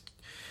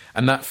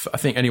that, I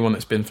think anyone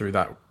that's been through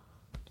that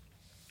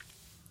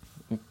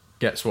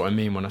gets what I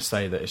mean when I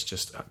say that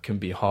it can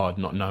be hard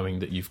not knowing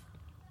that you've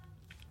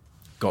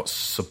got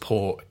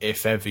support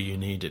if ever you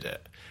needed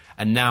it.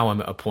 And now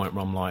I'm at a point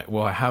where I'm like,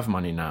 well, I have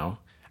money now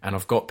and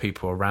I've got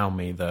people around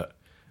me that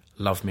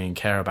love me and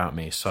care about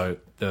me. So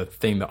the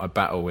thing that I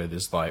battle with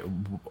is like,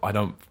 I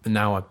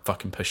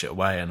fucking push it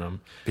away, and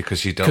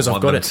because you don't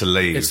want them to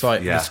leave. It's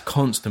like this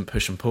constant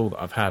push and pull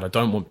that I've had. I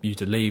don't want you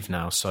to leave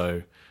now,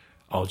 so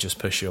I'll just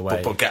push you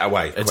away. But get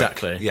away.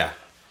 Exactly. Quick. Yeah.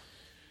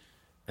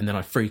 And then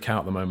I freak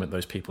out the moment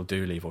those people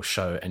do leave or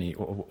show any,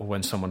 or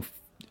when someone,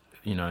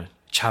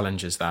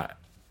 challenges that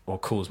or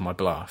calls my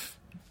bluff,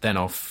 then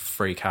I'll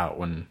freak out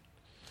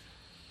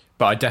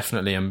but I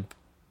definitely am.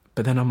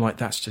 But then I'm like,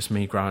 that's just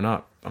me growing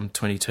up. I'm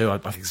 22.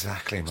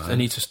 Exactly, man. I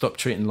need to stop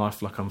treating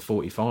life like I'm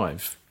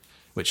 45,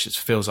 which it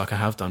feels like I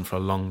have done for a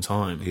long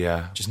time.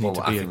 Yeah. Just need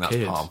to be a kid. I think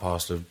that's part and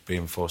parcel of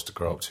being forced to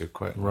grow up too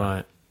quick.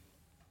 Right.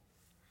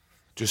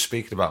 Just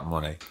speaking about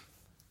money,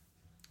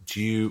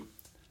 do you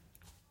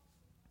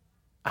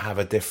have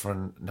not a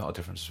different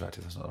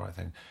perspective, that's not the right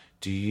thing.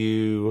 Do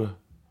you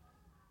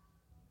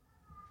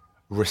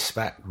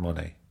respect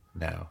money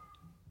now?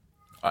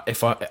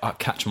 If I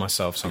catch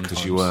myself sometimes.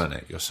 Because you earn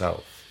it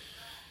yourself.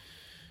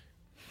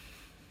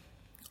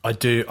 I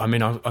do. I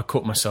mean, I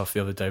caught myself the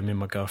other day, me and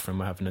my girlfriend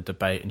were having a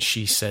debate, and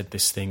she said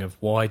this thing of,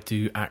 why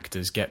do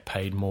actors get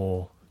paid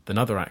more than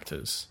other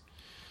actors?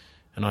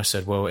 And I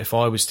said, well, if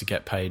I was to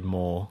get paid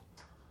more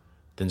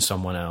than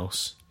someone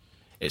else,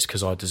 it's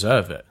because I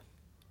deserve it.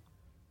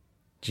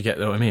 Do you get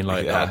what I mean?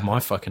 Like, my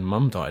fucking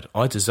mum died.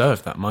 I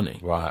deserve that money.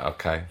 Right,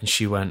 okay. And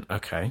she went,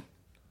 okay,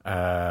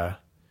 right.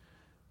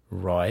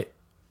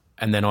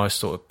 And then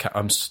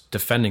I'm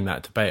defending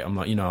that debate. I'm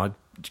like, I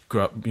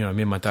grew up, me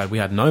and my dad, we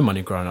had no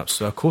money growing up,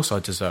 so of course I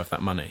deserve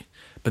that money.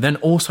 But then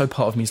also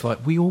part of me is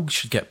like, we all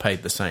should get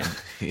paid the same.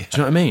 Do you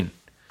know what I mean?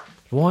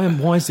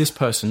 Why is this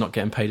person not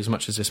getting paid as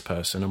much as this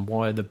person, and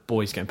why are the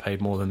boys getting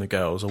paid more than the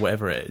girls, or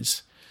whatever it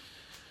is?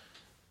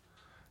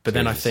 But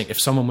then I think if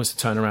someone was to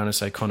turn around and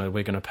say, Connor,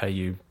 we're going to pay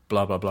you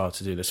blah, blah, blah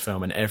to do this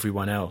film, and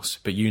everyone else,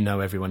 but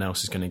everyone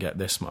else is going to get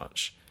this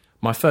much,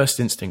 my first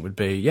instinct would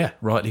be, yeah,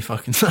 rightly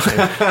fucking so.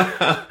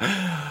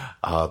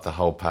 The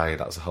whole pay,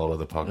 that's a whole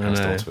other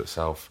podcast all to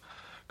itself.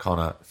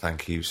 Connor,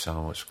 thank you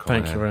so much for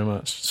coming in. Thank you very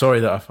much. Sorry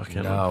that I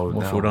fucking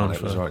waffled on.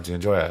 It was right. Did you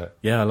enjoy it?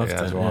 Yeah, I loved it.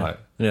 It was right.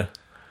 Yeah.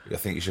 I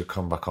think you should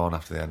come back on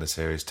after the end of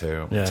series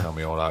 2 and tell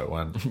me all how it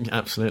went.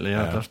 Absolutely,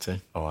 I'd love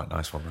to. All right,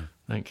 nice one, man.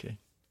 Thank you.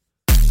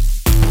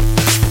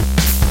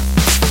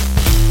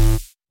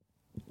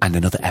 And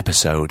another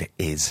episode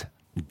is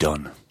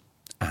done.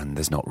 And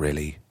there's not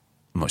really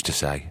much to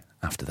say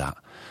after that.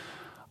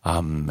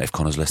 If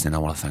Connor's listening, I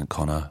want to thank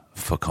Connor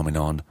for coming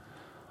on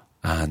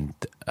and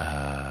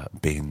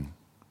being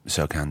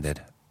so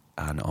candid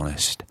and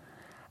honest.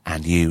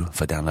 And you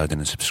for downloading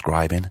and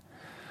subscribing.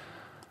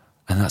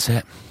 And that's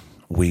it.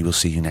 We will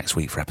see you next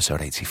week for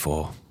episode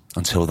 84.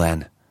 Until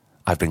then,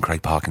 I've been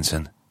Craig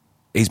Parkinson.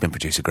 He's been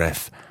producer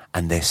Griff.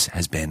 And this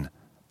has been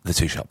the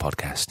Two Shot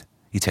Podcast.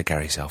 You take care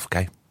of yourself,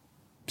 okay?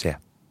 See ya.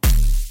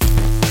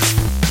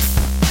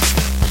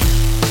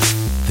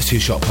 The Two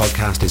Shot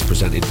Podcast is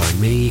presented by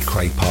me,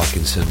 Craig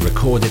Parkinson,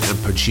 recorded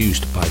and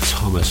produced by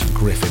Thomas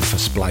Griffin for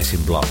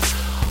Splicing Block.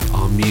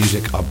 Our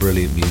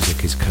brilliant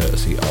music is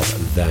courtesy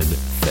of Then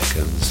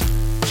Thickens.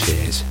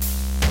 Cheers.